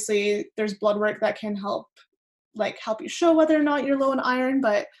obviously there's blood work that can help like help you show whether or not you're low in iron,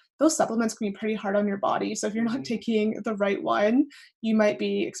 but those supplements can be pretty hard on your body. So if you're not taking the right one, you might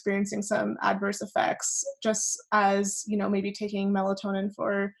be experiencing some adverse effects, just as, maybe taking melatonin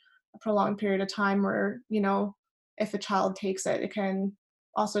for a prolonged period of time, or, if a child takes it, it can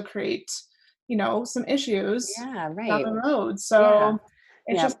also create, some issues Yeah, down right. the road. Yeah. So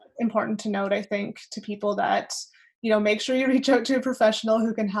it's Yeah. just important to note, I think, to people that, make sure you reach out to a professional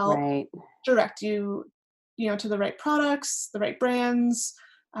who can help Right. direct you, to the right products, the right brands,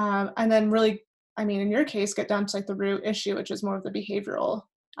 and then really, I mean, in your case, get down to like the root issue, which is more of the behavioral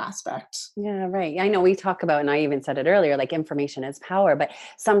aspect. Yeah, right. I know we talk about, and I even said it earlier, like information is power, but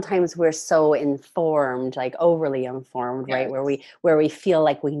sometimes we're so informed, like overly informed, right? Yes. Where we feel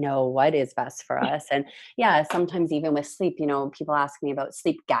like we know what is best for us. And yeah, sometimes even with sleep, people ask me about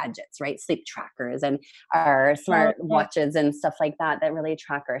sleep gadgets, right? Sleep trackers and our Oh, smart yeah. watches and stuff like that really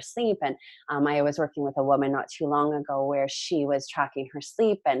track our sleep. And I was working with a woman not too long ago where she was tracking her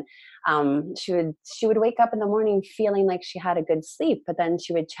sleep, and she would wake up in the morning feeling like she had a good sleep, but then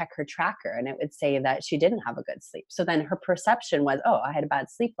she would check her tracker and it would say that she didn't have a good sleep. So then her perception was, oh, I had a bad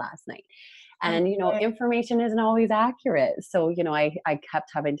sleep last night. And Okay. information isn't always accurate. So I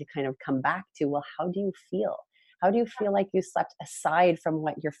kept having to kind of come back to, well, how do you feel? How do you feel like you slept, aside from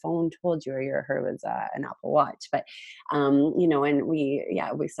what your phone told you, or her was an Apple Watch? But and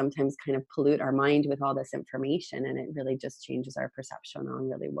we sometimes kind of pollute our mind with all this information, and it really just changes our perception on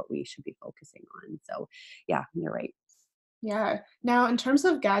really what we should be focusing on. So yeah, you're right. Yeah. Now, in terms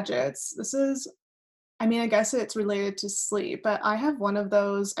of gadgets, I mean, I guess it's related to sleep, but I have one of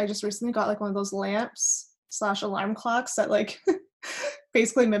those. I just recently got like one of those lamps slash alarm clocks that like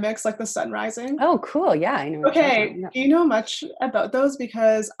basically mimics like the sun rising. Oh, cool. Yeah, I know what you're talking Okay. about. Yeah. Do you know much about those?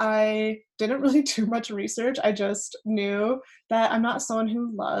 Because I didn't really do much research. I just knew that I'm not someone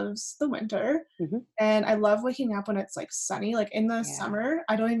who loves the winter. Hmm. And I love waking up when it's like sunny. Like in the Yeah. summer,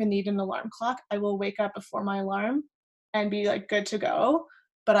 I don't even need an alarm clock. I will wake up before my alarm and be like good to go.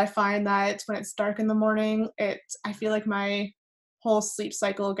 But I find that when it's dark in the morning, I feel like my whole sleep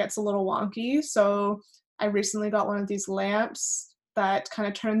cycle gets a little wonky. So I recently got one of these lamps that kind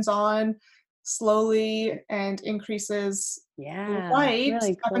of turns on slowly and increases the Yeah. light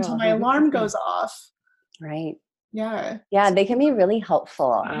Really up until cool. my alarm goes off. Right. Yeah. Yeah, they can be really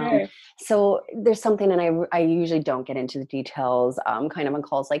helpful. Okay. So there's something, and I usually don't get into the details, kind of on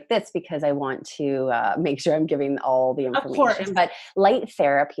calls like this, because I want to make sure I'm giving all the Of course. information. But light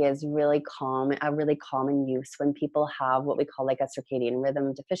therapy is a really common use when people have what we call like a circadian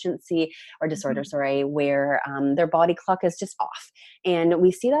rhythm deficiency or disorder, Mhm. sorry, where their body clock is just off. And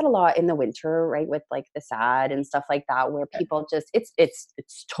we see that a lot in the winter, right, with like the SAD and stuff like that, where people just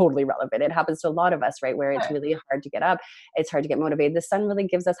it's totally relevant. It happens to a lot of us, right, where it's Okay. really hard to get up, it's hard to get motivated. The sun really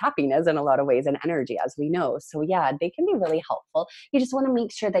gives us happiness in a lot of ways and energy, as we know. So yeah, they can be really helpful. You just want to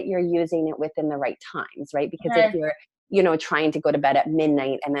make sure that you're using it within the right times, right? Because if Okay. you're trying to go to bed at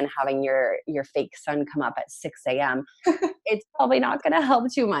midnight and then having your fake sun come up at 6 a.m., it's probably not going to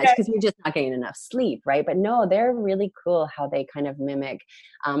help too much Okay. because you're just not getting enough sleep, right? But no, they're really cool how they kind of mimic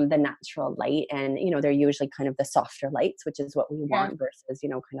the natural light, and they're usually kind of the softer lights, which is what we Yeah. want, versus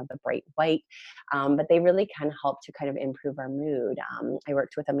kind of the bright white. But they really can help to kind of improve our mood. I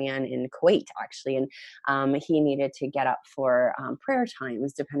worked with a man in Kuwait actually, and he needed to get up for prayer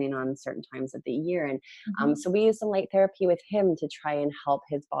times depending on certain times of the year, and Mhm. so we used some light therapy with him to try and help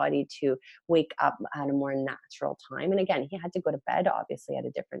his body to wake up at a more natural time. And again, he had to go to bed obviously at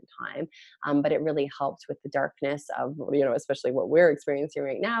a different time, but it really helped with the darkness of especially what we're experiencing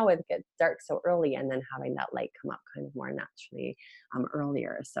right now. It gets dark so early, and then having that light come up kind of more naturally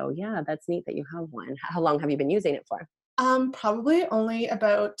earlier. So yeah, that's neat that you have one. How long have you been using it for? Probably only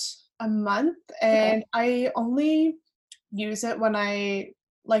about a month, Okay. and I only use it when I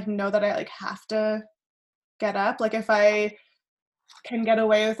like know that I like have to get up. Like if I can get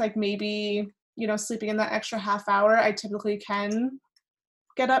away with like maybe, sleeping in that extra half hour, I typically can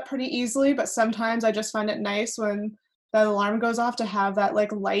get up pretty easily, but sometimes I just find it nice when that alarm goes off to have that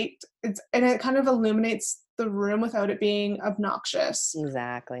like light. And it kind of illuminates the room without it being obnoxious. So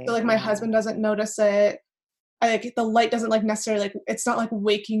Exactly. like my Yeah. husband doesn't notice it. Like the light doesn't like necessarily like it's not like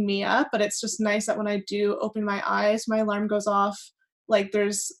waking me up, but it's just nice that when I do open my eyes, my alarm goes off, like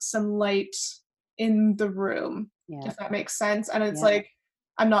there's some light in the room, Yeah. if that makes sense. And it's Yeah. like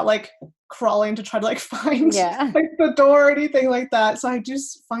I'm not like crawling to try to like find Yeah. like the door or anything like that. So I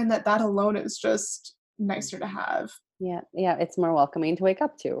just find that that alone is just nicer to have. Yeah, yeah, it's more welcoming to wake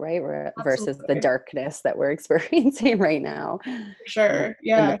up to, right? Versus the Absolutely. darkness that we're experiencing right now, For sure. and the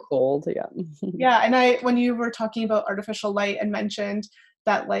Yeah. cold. Yeah. Yeah, and when you were talking about artificial light and mentioned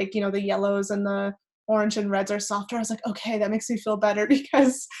that, like, the yellows and the orange and reds are softer. I was like, okay, that makes me feel better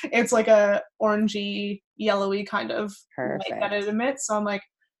because it's like a orangey, yellowy kind of light that it Perfect. emits. So I'm like,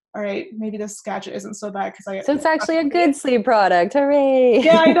 all right, maybe this gadget isn't so bad because So it's actually a good sleep product.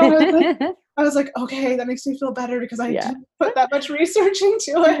 yeah, I know. Hooray. I was like, okay, that makes me feel better because I Yeah. didn't put that much research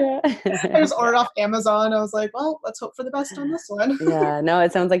into it. I Yeah. just ordered off Amazon. I was like, well, let's hope for the best on this one. Yeah. No,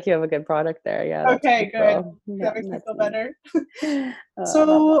 it sounds like you have a good product there. Yeah, that's Okay, good. wonderful. Yeah, That makes me that's feel neat. better. I love that.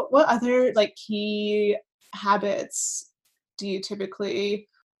 So, what other like key habits do you typically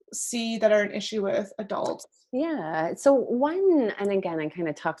see that are an issue with adults? Yeah. So one, and again, I kind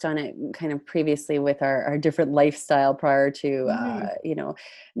of talked on it kind of previously with our different lifestyle prior to, Mhm.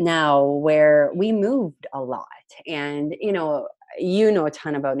 now where we moved a lot and, you know a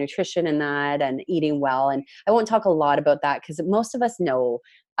ton about nutrition and that and eating well. And I won't talk a lot about that because most of us know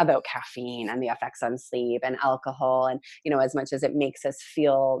about caffeine and the effects on sleep and alcohol. And, as much as it makes us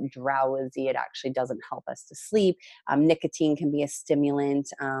feel drowsy, it actually doesn't help us to sleep. Nicotine can be a stimulant,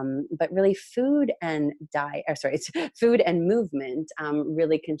 but really food and diet, or sorry, it's food and movement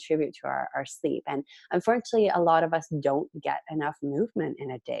really contribute to our sleep. And unfortunately, a lot of us don't get enough movement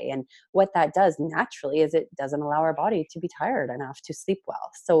in a day. And what that does naturally is it doesn't allow our body to be tired enough to sleep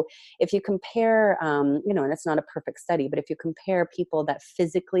well. So if you compare, and it's not a perfect study, but if you compare people that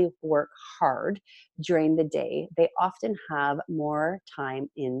physically work hard during the day, they often have more time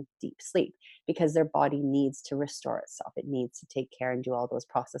in deep sleep because their body needs to restore itself. It needs to take care and do all those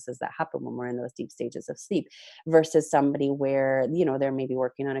processes that happen when we're in those deep stages of sleep versus somebody where, they're maybe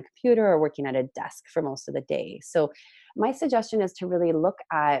working on a computer or working at a desk for most of the day. So my suggestion is to really look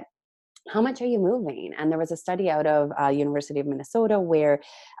at how much are you moving? And there was a study out of University of Minnesota where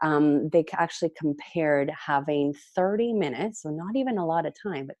they actually compared having 30 minutes, so not even a lot of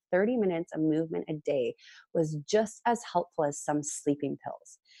time, but 30 minutes of movement a day was just as helpful as some sleeping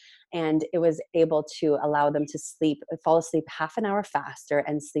pills. And it was able to allow them to fall asleep half an hour faster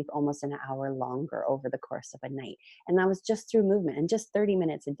and sleep almost an hour longer over the course of a night. And that was just through movement and just 30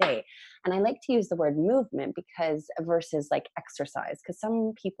 minutes a day. And I like to use the word movement because versus like exercise, because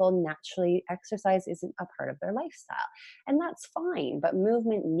some people naturally exercise isn't a part of their lifestyle. And that's fine, but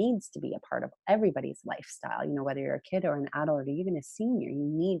movement needs to be a part of everybody's lifestyle. Whether you're a kid or an adult or even a senior, you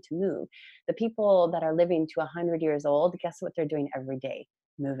need to move. The people that are living to 100 years old, guess what they're doing every day?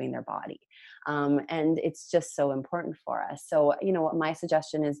 Moving their body. And it's just so important for us. So, what my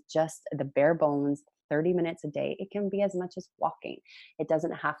suggestion is just the bare bones 30 minutes a day. It can be as much as walking. It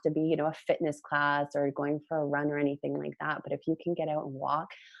doesn't have to be, a fitness class or going for a run or anything like that. But if you can get out and walk,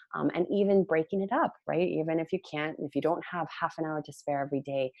 and even breaking it up, right? Even if you don't have half an hour to spare every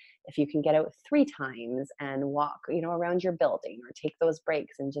day, if you can get out 3 times and walk, around your building or take those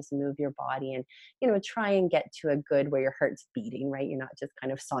breaks and just move your body and, try and get to a good where your heart's beating, right? You're not just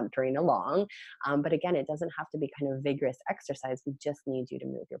kind of sauntering along. But again, it doesn't have to be kind of vigorous exercise. We just need you to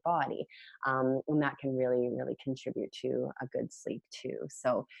move your body. And that can really, really contribute to a good sleep too.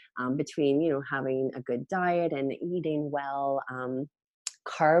 So between, having a good diet and eating well,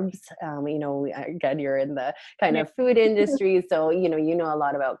 carbs, again, you're in the kind Yeah. of food industry, so a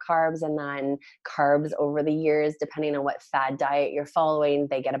lot about carbs. And then carbs over the years, depending on what fad diet you're following,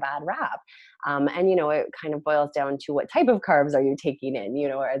 they get a bad rap. And it kind of boils down to what type of carbs are you taking in.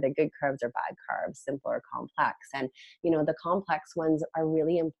 Are they good carbs or bad carbs, simple or complex? And the complex ones are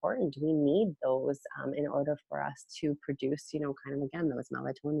really important. We need those in order for us to produce kind of, again, those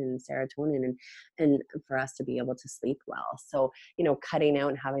melatonin and serotonin and for us to be able to sleep well. So cutting out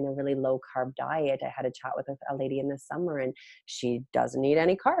and having a really low carb diet. I had a chat with a lady in the summer and she doesn't eat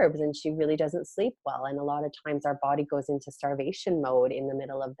any carbs and she really doesn't sleep well. And a lot of times our body goes into starvation mode in the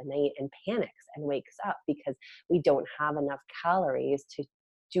middle of the night and panics and wakes up because we don't have enough calories to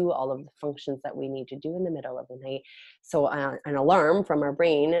do all of the functions that we need to do in the middle of the night. So an alarm from our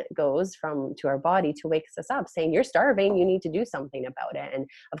brain goes to our body to wake us up saying, you're starving, you need to do something about it. And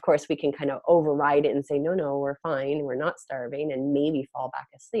of course we can kind of override it and say, no, we're fine, we're not starving, and maybe fall back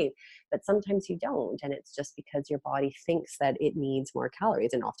asleep. But sometimes you don't. And it's just because your body thinks that it needs more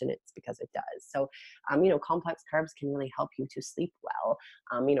calories. And often it's because it does. So, complex carbs can really help you to sleep well.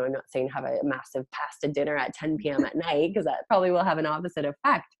 I'm not saying have a massive pasta dinner at 10 p.m. at night, because that probably will have an opposite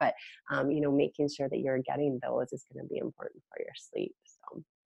effect. But, making sure that you're getting those is going to be important for your sleep. So,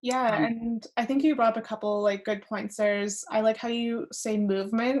 Yeah, um, and I think you brought up a couple like good points. I like how you say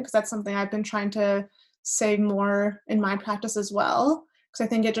movement because that's something I've been trying to say more in my practice as well. Because I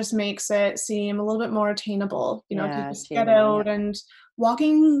think it just makes it seem a little bit more attainable, to yeah, just get achievable. out, Yep. and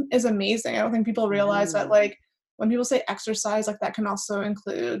walking is amazing. I don't think people realize that Yeah. like when people say exercise, like that can also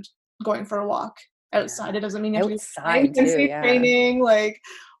include going for a walk. outside. It doesn't mean you have to do high Outside too, intensity yeah. training, like,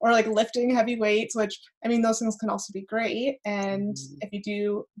 or like lifting heavy weights, which I mean, those things can also be great. And Mhm. if you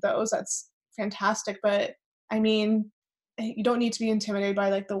do those, that's fantastic. But I mean, you don't need to be intimidated by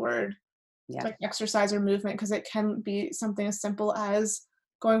like the word Yeah. like exercise or movement because it can be something as simple as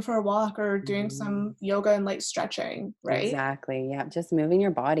going for a walk or doing Mhm. some yoga and light stretching, right? Exactly. Yeah, just moving your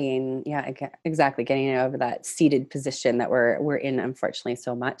body and yeah, exactly, getting it over that seated position that we're in unfortunately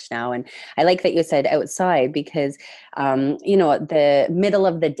so much now. And I like that you said outside because the middle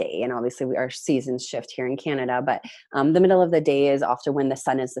of the day, and obviously our seasons shift here in Canada, but the middle of the day is often when the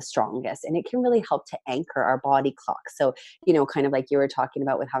sun is the strongest, and it can really help to anchor our body clock. So kind of like you were talking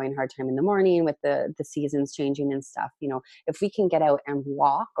about with having a hard time in the morning with the seasons changing and stuff. If we can get out and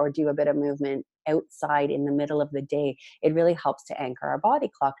walk or do a bit of movement outside in the middle of the day, it really helps to anchor our body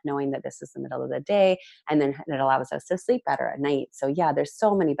clock, knowing that this is the middle of the day, and then it allows us to sleep better at night. So yeah, there's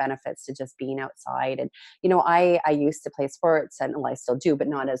so many benefits to just being outside. And I used to play sports, and well, I still do, but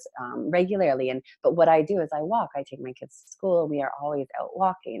not as regularly. But what I do is I walk. I take my kids to school. We are always out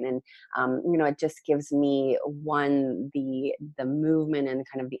walking, and it just gives me the movement and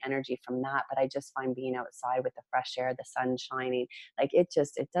kind of the energy from that. But I just find being outside with the fresh air, the sun shining, like it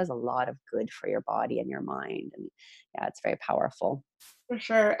does a lot of good for your body and your mind. And yeah, it's very powerful. For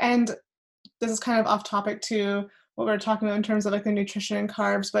sure. And this is kind of off topic to what we are talking about in terms of like the nutrition and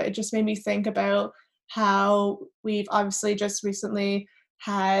carbs, but it just made me think about how we've obviously just recently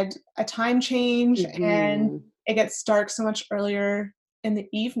had a time change and Hmm. it gets dark so much earlier in the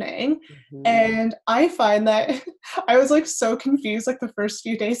evening. Hmm. And I find that I was like so confused like the first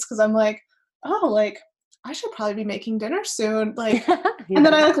few days because I'm like, oh, like I should probably be making dinner soon. Like, and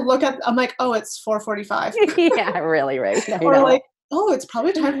then Yeah. I like I'm like, oh, it's 4:45. Yeah, really right. I Or know. like, "Oh, it's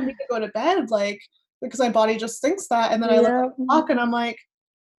probably time for me to go to bed," like, because my body just thinks that, and then I look at Yeah. the clock and I'm like,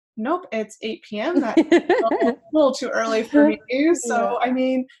 "Nope, it's 8 p.m. That's a little too early for me." Yeah. So, I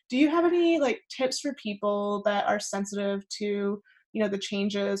mean, do you have any, like, tips for people that are sensitive to, the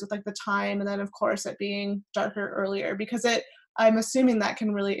changes with, like, the time and then, of course, it being darker earlier? Because I'm assuming that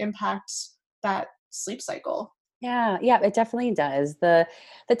can really impact that sleep cycle. Yeah, yeah, it definitely does. The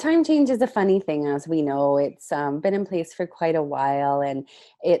time change is a funny thing, as we know. It's been in place for quite a while, and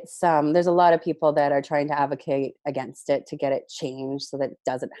it's there's a lot of people that are trying to advocate against it to get it changed so that it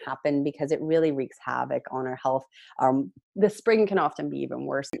doesn't happen because it really wreaks havoc on our health. The spring can often be even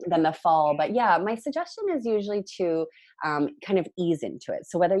worse than the fall, but yeah, my suggestion is usually to kind of ease into it.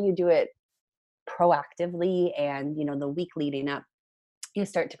 So whether you do it proactively and the week leading up you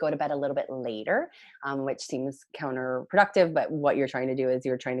start to go to bed a little bit later, which seems counterproductive. But what you're trying to do is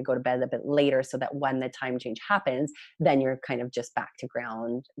you're trying to go to bed a bit later so that when the time change happens, then you're kind of just back to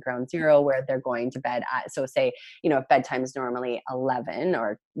ground zero where they're going to bed at. So say, if bedtime is normally 11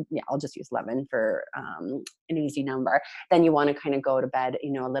 or yeah, I'll just use 11 for an easy number, then you want to kind of go to bed,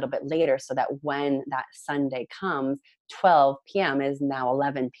 a little bit later so that when that Sunday comes, 12 p.m. is now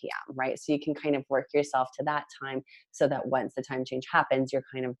 11 p.m., right? So you can kind of work yourself to that time so that once the time change happens, you're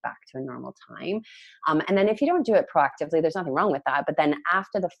kind of back to a normal time. And then if you don't do it proactively, there's nothing wrong with that. But then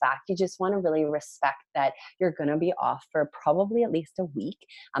after the fact, you just want to really respect that you're going to be off for probably at least a week.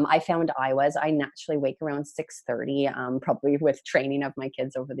 I found I naturally wake around 6:30, probably with training of my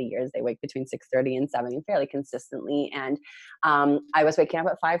kids over the years. They wake between 6:30 and 7 fairly consistently. And I was waking up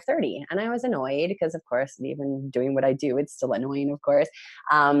at 5:30 and I was annoyed because, of course, even doing what I do, it's still annoying, of course.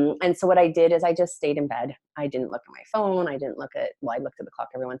 And so what I did is I just stayed in bed. I didn't look at my phone. I looked at the clock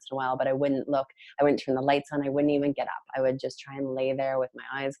every once in a while, but I wouldn't turn the lights on. I wouldn't even get up. I would just try and lay there with my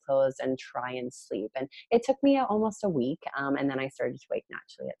eyes closed and try and sleep. And it took me almost a week. And then I started to wake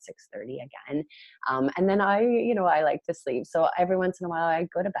naturally at 6:30 again. And then I like to sleep. So every once in a while I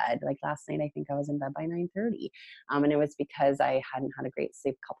go to bed. Like last night, I think I was in bed by 9:30. And it was because I hadn't had a great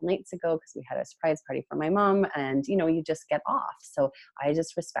sleep a couple nights ago because we had a surprise party for my mom and, you just get off. So I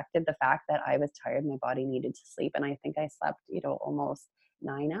just respected the fact that I was tired. My body needed to sleep. And I think I slept, almost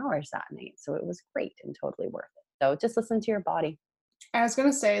 9 hours that night. So it was great and totally worth it. So just listen to your body. I was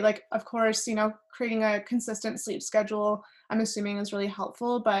gonna say, like, of course, creating a consistent sleep schedule, I'm assuming is really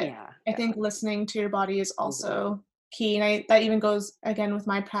helpful, but Yeah, I think definitely. listening to your body is Hmm. also key. And that even goes again with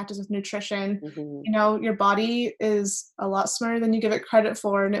my practice with nutrition. Hmm. Your body is a lot smarter than you give it credit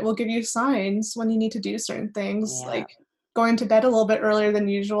for, and it will give you signs when you need to do certain things, Yeah. like going to bed a little bit earlier than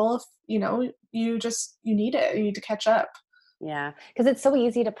usual. If, you need it, you need to catch up. Yeah, because it's so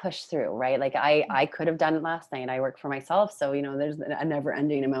easy to push through, right? Like I could have done it last night. I work for myself, so there's a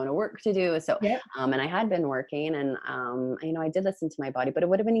never-ending amount of work to do. So, Yep. and I had been working, and I did listen to my body, but it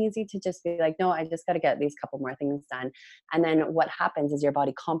would have been easy to just be like, no, I just got to get these couple more things done. And then what happens is your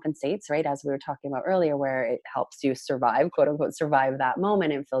body compensates, right? As we were talking about earlier, where it helps you survive, quote unquote, survive that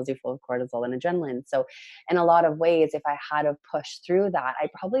moment, and fills you full of cortisol and adrenaline. So, in a lot of ways, if I had have pushed through that, I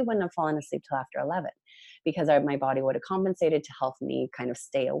probably wouldn't have fallen asleep till after 11, because my body would have compensated to help me kind of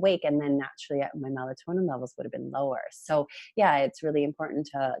stay awake. And then naturally my melatonin levels would have been lower. So yeah, it's really important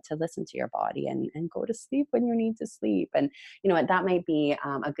to listen to your body and go to sleep when you need to sleep. And you know what, that might be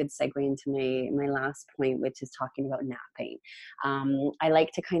a good segue into my last point, which is talking about napping. I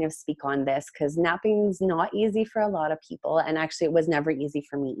like to kind of speak on this because napping's not easy for a lot of people. And actually it was never easy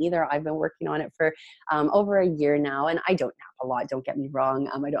for me either. I've been working on it for over a year now, and I don't nap a lot, don't get me wrong.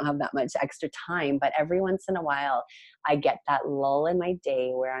 I don't have that much extra time, but every once in a while I get that lull in my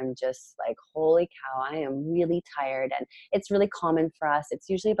day where I'm just like, holy cow, I am really tired. And it's really common for us. It's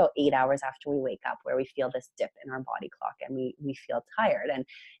usually about 8 hours after we wake up where we feel this dip in our body clock, and we feel tired. And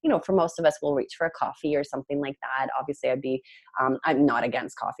for most of us, we'll reach for a coffee or something like that. Obviously I'm not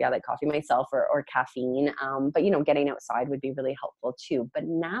against coffee. I like coffee myself, or caffeine. But getting outside would be really helpful too. But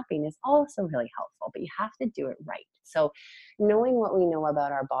napping is also really helpful, but you have to do it right. So knowing what we know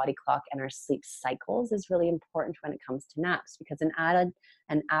about our body clock and our sleep cycles is really important when it comes to naps, because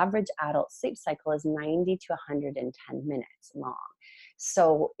an average adult sleep cycle is 90 to 110 minutes long.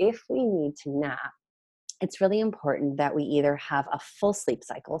 So if we need to nap, it's really important that we either have a full sleep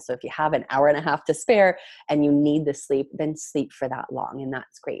cycle. So if you have an hour and a half to spare and you need the sleep, then sleep for that long, and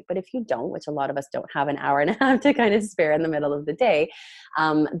that's great. But if you don't, which a lot of us don't have an hour and a half to kind of spare in the middle of the day,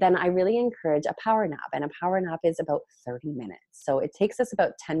 then I really encourage a power nap. And a power nap is about 30 minutes. So it takes us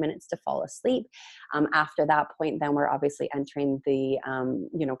about 10 minutes to fall asleep. After that point, then we're obviously entering the,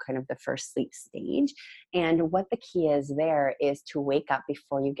 kind of the first sleep stage. And what the key is there is to wake up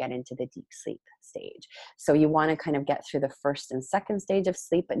before you get into the deep sleep stage. So you want to kind of get through the first and second stage of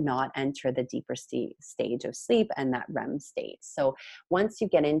sleep, but not enter the deeper stage of sleep and that REM state. So once you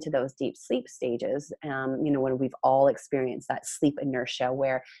get into those deep sleep stages, when we've all experienced that sleep inertia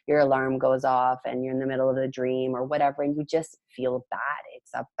where your alarm goes off and you're in the middle of the dream or whatever, and you just feel bad.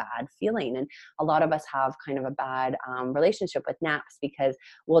 It's a bad feeling. And a lot of us have kind of a bad relationship with naps, because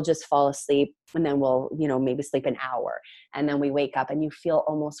we'll just fall asleep and then we'll, maybe sleep an hour, and then we wake up and you feel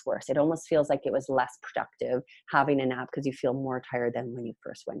almost worse. It almost feels like it was less productive having a nap because you feel more tired than when you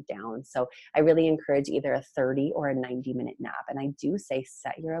first went down. So I really encourage either a 30 or a 90-minute nap. And I do say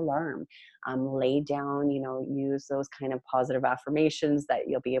set your alarm, lay down, use those kind of positive affirmations that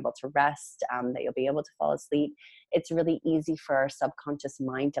you'll be able to rest, that you'll be able to fall asleep. It's really easy for our subconscious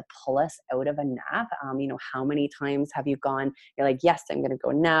mind to pull us out of a nap. How many times have you gone, you're like, yes, I'm going to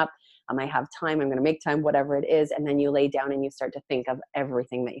go nap. I have time, I'm going to make time, whatever it is. And then you lay down and you start to think of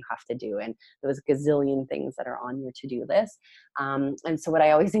everything that you have to do and those gazillion things that are on your to-do list. And so what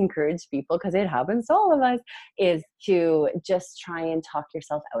I always encourage people, because it happens to all of us, is to just try and talk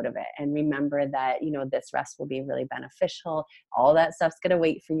yourself out of it. And remember that, this rest will be really beneficial. All that stuff's going to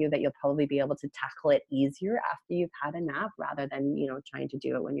wait for you, that you'll probably be able to tackle it easier after you've had a nap, rather than, trying to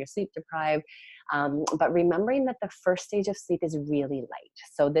do it when you're sleep deprived. But remembering that the first stage of sleep is really light.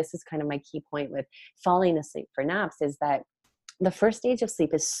 So this is kind of my key point with falling asleep for naps, is that the first stage of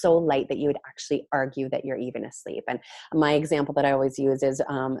sleep is so light that you would actually argue that you're even asleep. And my example that I always use is,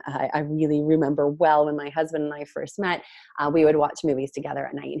 I really remember well when my husband and I first met, we would watch movies together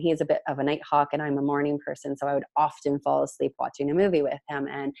at night. And he's a bit of a night hawk and I'm a morning person. So I would often fall asleep watching a movie with him.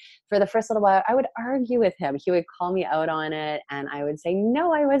 And for the first little while, I would argue with him. He would call me out on it. And I would say,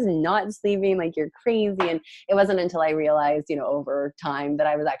 no, I was not sleeping. Like, you're crazy. And it wasn't until I realized, over time, that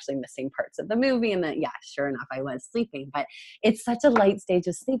I was actually missing parts of the movie. And that, yeah, sure enough, I was sleeping. But it's such a light stage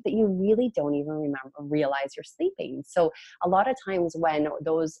of sleep that you really don't even realize you're sleeping. So a lot of times when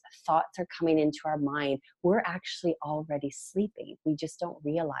those thoughts are coming into our mind, we're actually already sleeping. We just don't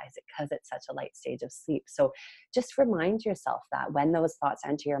realize it because it's such a light stage of sleep. So just remind yourself that when those thoughts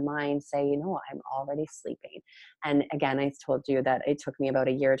enter your mind, say, I'm already sleeping. And again, I told you that it took me about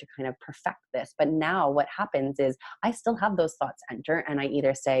a year to kind of perfect this. But now what happens is I still have those thoughts enter, and I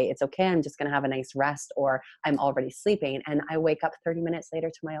either say, it's okay, I'm just going to have a nice rest, or I'm already sleeping. And I wake up 30 minutes later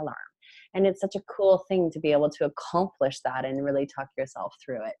to my alarm. And it's such a cool thing to be able to accomplish that and really talk yourself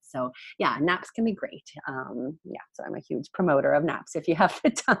through it. So yeah, naps can be great. So I'm a huge promoter of naps if you have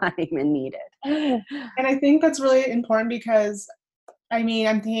the time and need it. And I think that's really important because, I'm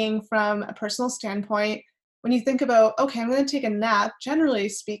thinking from a personal standpoint, when you think about, okay, I'm going to take a nap, generally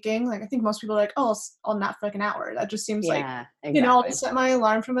speaking, like I think most people are like, oh, I'll nap for like an hour. That just seems like, Yeah, I'll exactly. just set my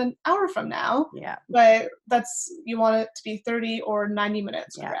alarm from an hour from now. Yeah. But you want it to be 30 or 90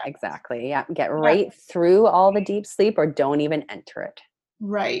 minutes, Yeah, correct? exactly. Yeah. Get Yeah, right through all the deep sleep or don't even enter it.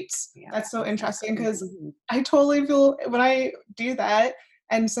 right. Yeah, That's so interesting exactly. because I totally feel when I do that,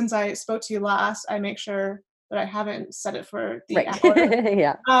 and since I spoke to you last, I make sure that I haven't set it for the Right. hour.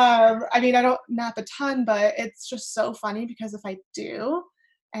 Yeah. I mean, I don't nap a ton, but it's just so funny because if I do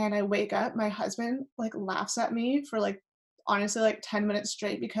and I wake up, my husband like laughs at me for like honestly like 10 minutes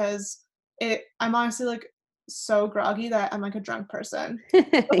straight because I'm honestly like so groggy that I'm like a drunk person.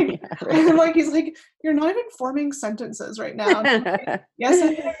 Like, Yeah, I'm right. like, he's like, you're not even forming sentences right now. And I'm like, yes, I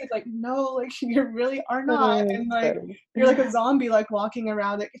am. He's like, no, like you really are not. Oh, And that's like funny. you're like a zombie like walking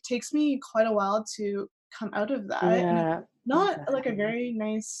around. It takes me quite a while to come out of that. And it's Yeah, not like a exactly. very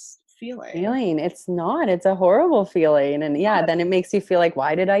nice feeling. Feeling. It's not. It's a horrible feeling. And yeah, Yeah, then it makes you feel like,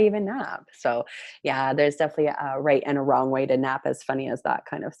 why did I even nap? So yeah, there's definitely a right and a wrong way to nap, as funny as that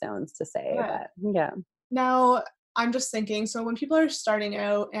kind of sounds to say. yeah. But yeah. Now, I'm just thinking, so when people are starting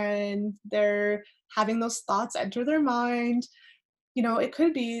out and they're having those thoughts enter their mind, it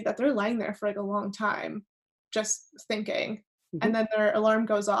could be that they're lying there for like a long time just thinking. Mhm. And then their alarm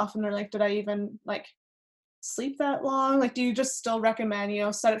goes off and they're like, did I even like sleep that long? Like, do you just still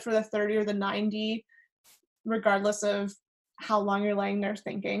recommend, set it for the 30 or the 90, regardless of how long you're laying there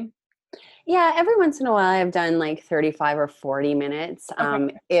thinking? Yeah, every once in a while I've done like 35 or 40 minutes.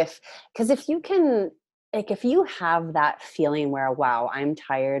 Okay. Because if you can, like, if you have that feeling where, wow, I'm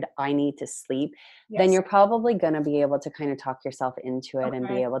tired, I need to sleep, then Yes. you're probably going to be able to kind of talk yourself into it and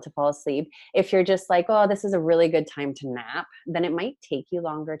be Okay. able to fall asleep. If you're just like, oh, this is a really good time to nap, then it might take you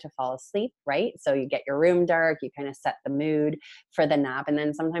longer to fall asleep, right? So you get your room dark, you kind of set the mood for the nap. And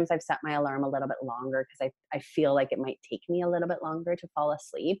then sometimes I've set my alarm a little bit longer because I feel like it might take me a little bit longer to fall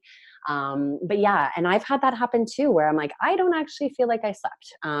asleep. But yeah, and I've had that happen too, where I'm like, I don't actually feel like I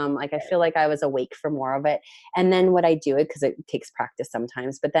slept. Like I feel like I was awake for more of it. And then what I do it because it takes practice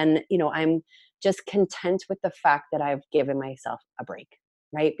sometimes, but then, I'm just content with the fact that I've given myself a break,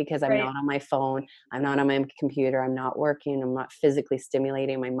 right? Because I'm Right. not on my phone, I'm not on my computer, I'm not working, I'm not physically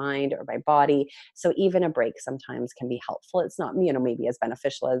stimulating my mind or my body. So even a break sometimes can be helpful. It's not, maybe as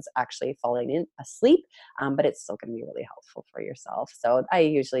beneficial as actually falling in asleep, but it's still going to be really helpful for yourself. So I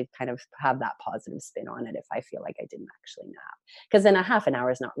usually kind of have that positive spin on it if I feel like I didn't actually nap. Because then a half an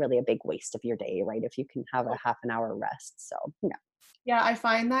hour is not really a big waste of your day, right? If you can have a half an hour rest. So, yeah. Yeah, I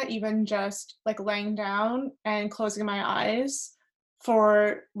find that even just like laying down and closing my eyes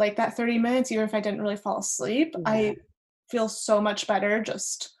for like that 30 minutes, even if I didn't really fall asleep, Yeah. I feel so much better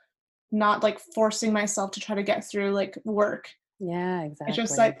just not like forcing myself to try to get through like work. Yeah, It's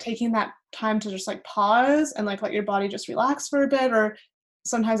just exactly. like taking that time to just like pause and like let your body just relax for a bit, or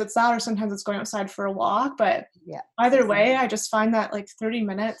sometimes it's that, or sometimes it's going outside for a walk. But Yeah. either way, I just find that like 30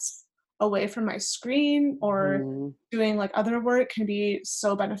 minutes away from my screen or Mhm. doing like other work can be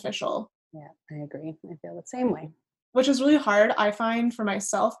so beneficial, Yeah, I agree. I feel the same way. which is really hard, I find, for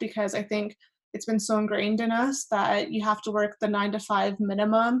myself because I think it's been so ingrained in us that you have to work the 9 to 5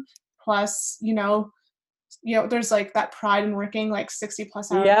 minimum plus, there's like that pride in working like 60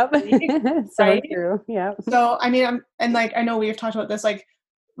 plus hours Yep. a week, So right? true. Yeah. So, I mean, and like I know we've talked about this, like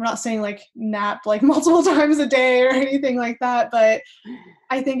we're not saying like nap like multiple times a day or anything like that, but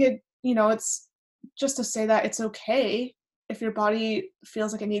I think it's just to say that it's okay if your body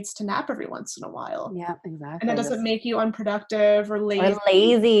feels like it needs to nap every once in a while. Yeah, And that exactly. doesn't make you unproductive or Or lazy.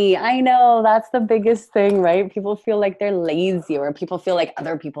 lazy. I know that's the biggest thing, right? People feel like they're lazy, or people feel like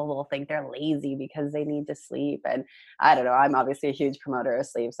other people will think they're lazy because they need to sleep. And I don't know. I'm obviously a huge promoter of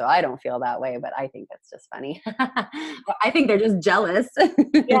sleep, so I don't feel that way, but I think that's just funny. I think they're just jealous.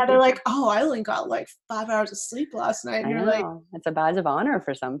 Yeah, they're like, "Oh, I only got like 5 hours of sleep last night." And I you're like, know. It's a badge of honor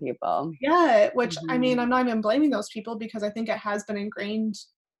for some people. "Yeah," which I mean, Mhm. I'm not even blaming those people because I think it has been ingrained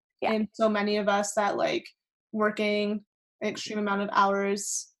Yeah. in so many of us that like working an extreme amount of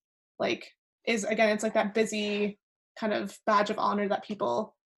hours like is again it's like that busy kind of badge of honor that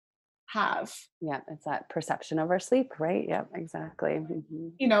people have. Yeah. It's that perception of our sleep, right? Yep, exactly.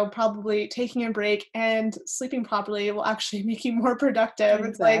 Mhm. Probably taking a break and sleeping properly will actually make you more productive.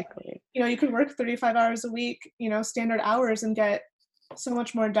 It's like, Exactly. you could work 35 hours a week, standard hours and get so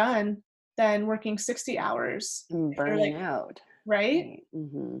much more done than working 60 hours And if you're like, burning out. right?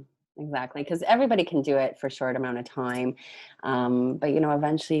 Right. Exactly. Because everybody can do it for a short amount of time. But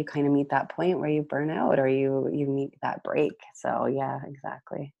eventually you kind of meet that point where you burn out or you meet that break. So yeah,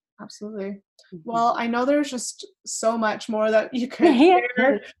 exactly. Absolutely. Mhm. Well, I know there's just so much more that you could Yeah.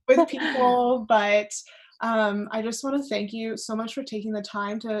 share with people, but I just want to thank you so much for taking the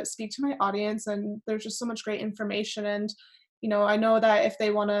time to speak to my audience, and there's just so much great information. And, I know that if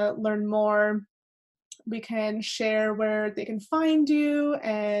they want to learn more, we can share where they can find you,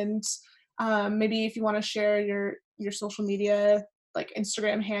 and maybe if you want to share your social media, like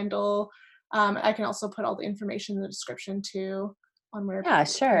Instagram handle, I can also put all the information in the description too on where Yeah,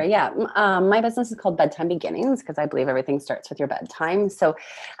 people sure. can. Yeah. My business is called Bedtime Beginnings because I believe everything starts with your bedtime. So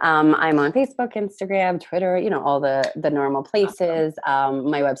I'm on Facebook, Instagram, Twitter, all the normal places.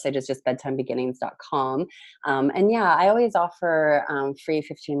 My website is just bedtimebeginnings.com. And yeah, I always offer free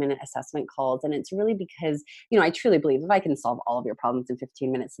 15-minute assessment calls. And it's really because, I truly believe if I can solve all of your problems in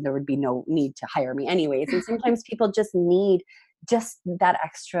 15 minutes, there would be no need to hire me anyways. And sometimes people just need just that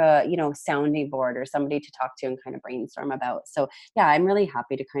extra, sounding board or somebody to talk to and kind of brainstorm about. So yeah, I'm really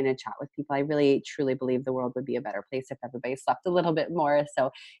happy to kind of chat with people. I really truly believe the world would be a better place if everybody slept a little bit more. So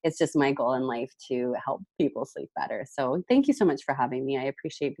it's just my goal in life to help people sleep better. So thank you so much for having me. I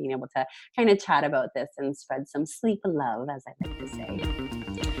appreciate being able to kind of chat about this and spread some sleep love, as I like to say.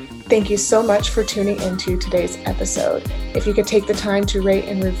 Thank you so much for tuning into today's episode. If you could take the time to rate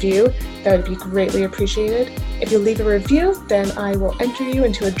and review, that would be greatly appreciated. If you leave a review, then I will enter you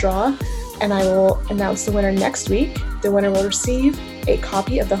into a draw, and I will announce the winner next week. The winner will receive a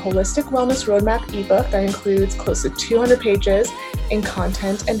copy of the Holistic Wellness Roadmap ebook that includes close to 200 pages in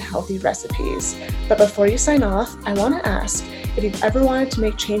content and healthy recipes. But before you sign off, I want to ask if you've ever wanted to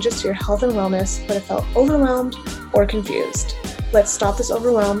make changes to your health and wellness but have felt overwhelmed or confused. Let's stop this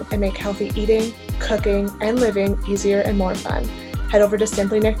overwhelm and make healthy eating, cooking, and living easier and more fun. Head over to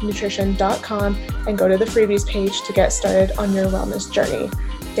simplynutrition.com and go to the freebies page to get started on your wellness journey.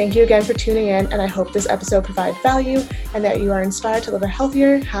 Thank you again for tuning in, and I hope this episode provided value and that you are inspired to live a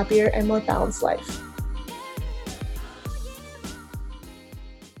healthier, happier, and more balanced life.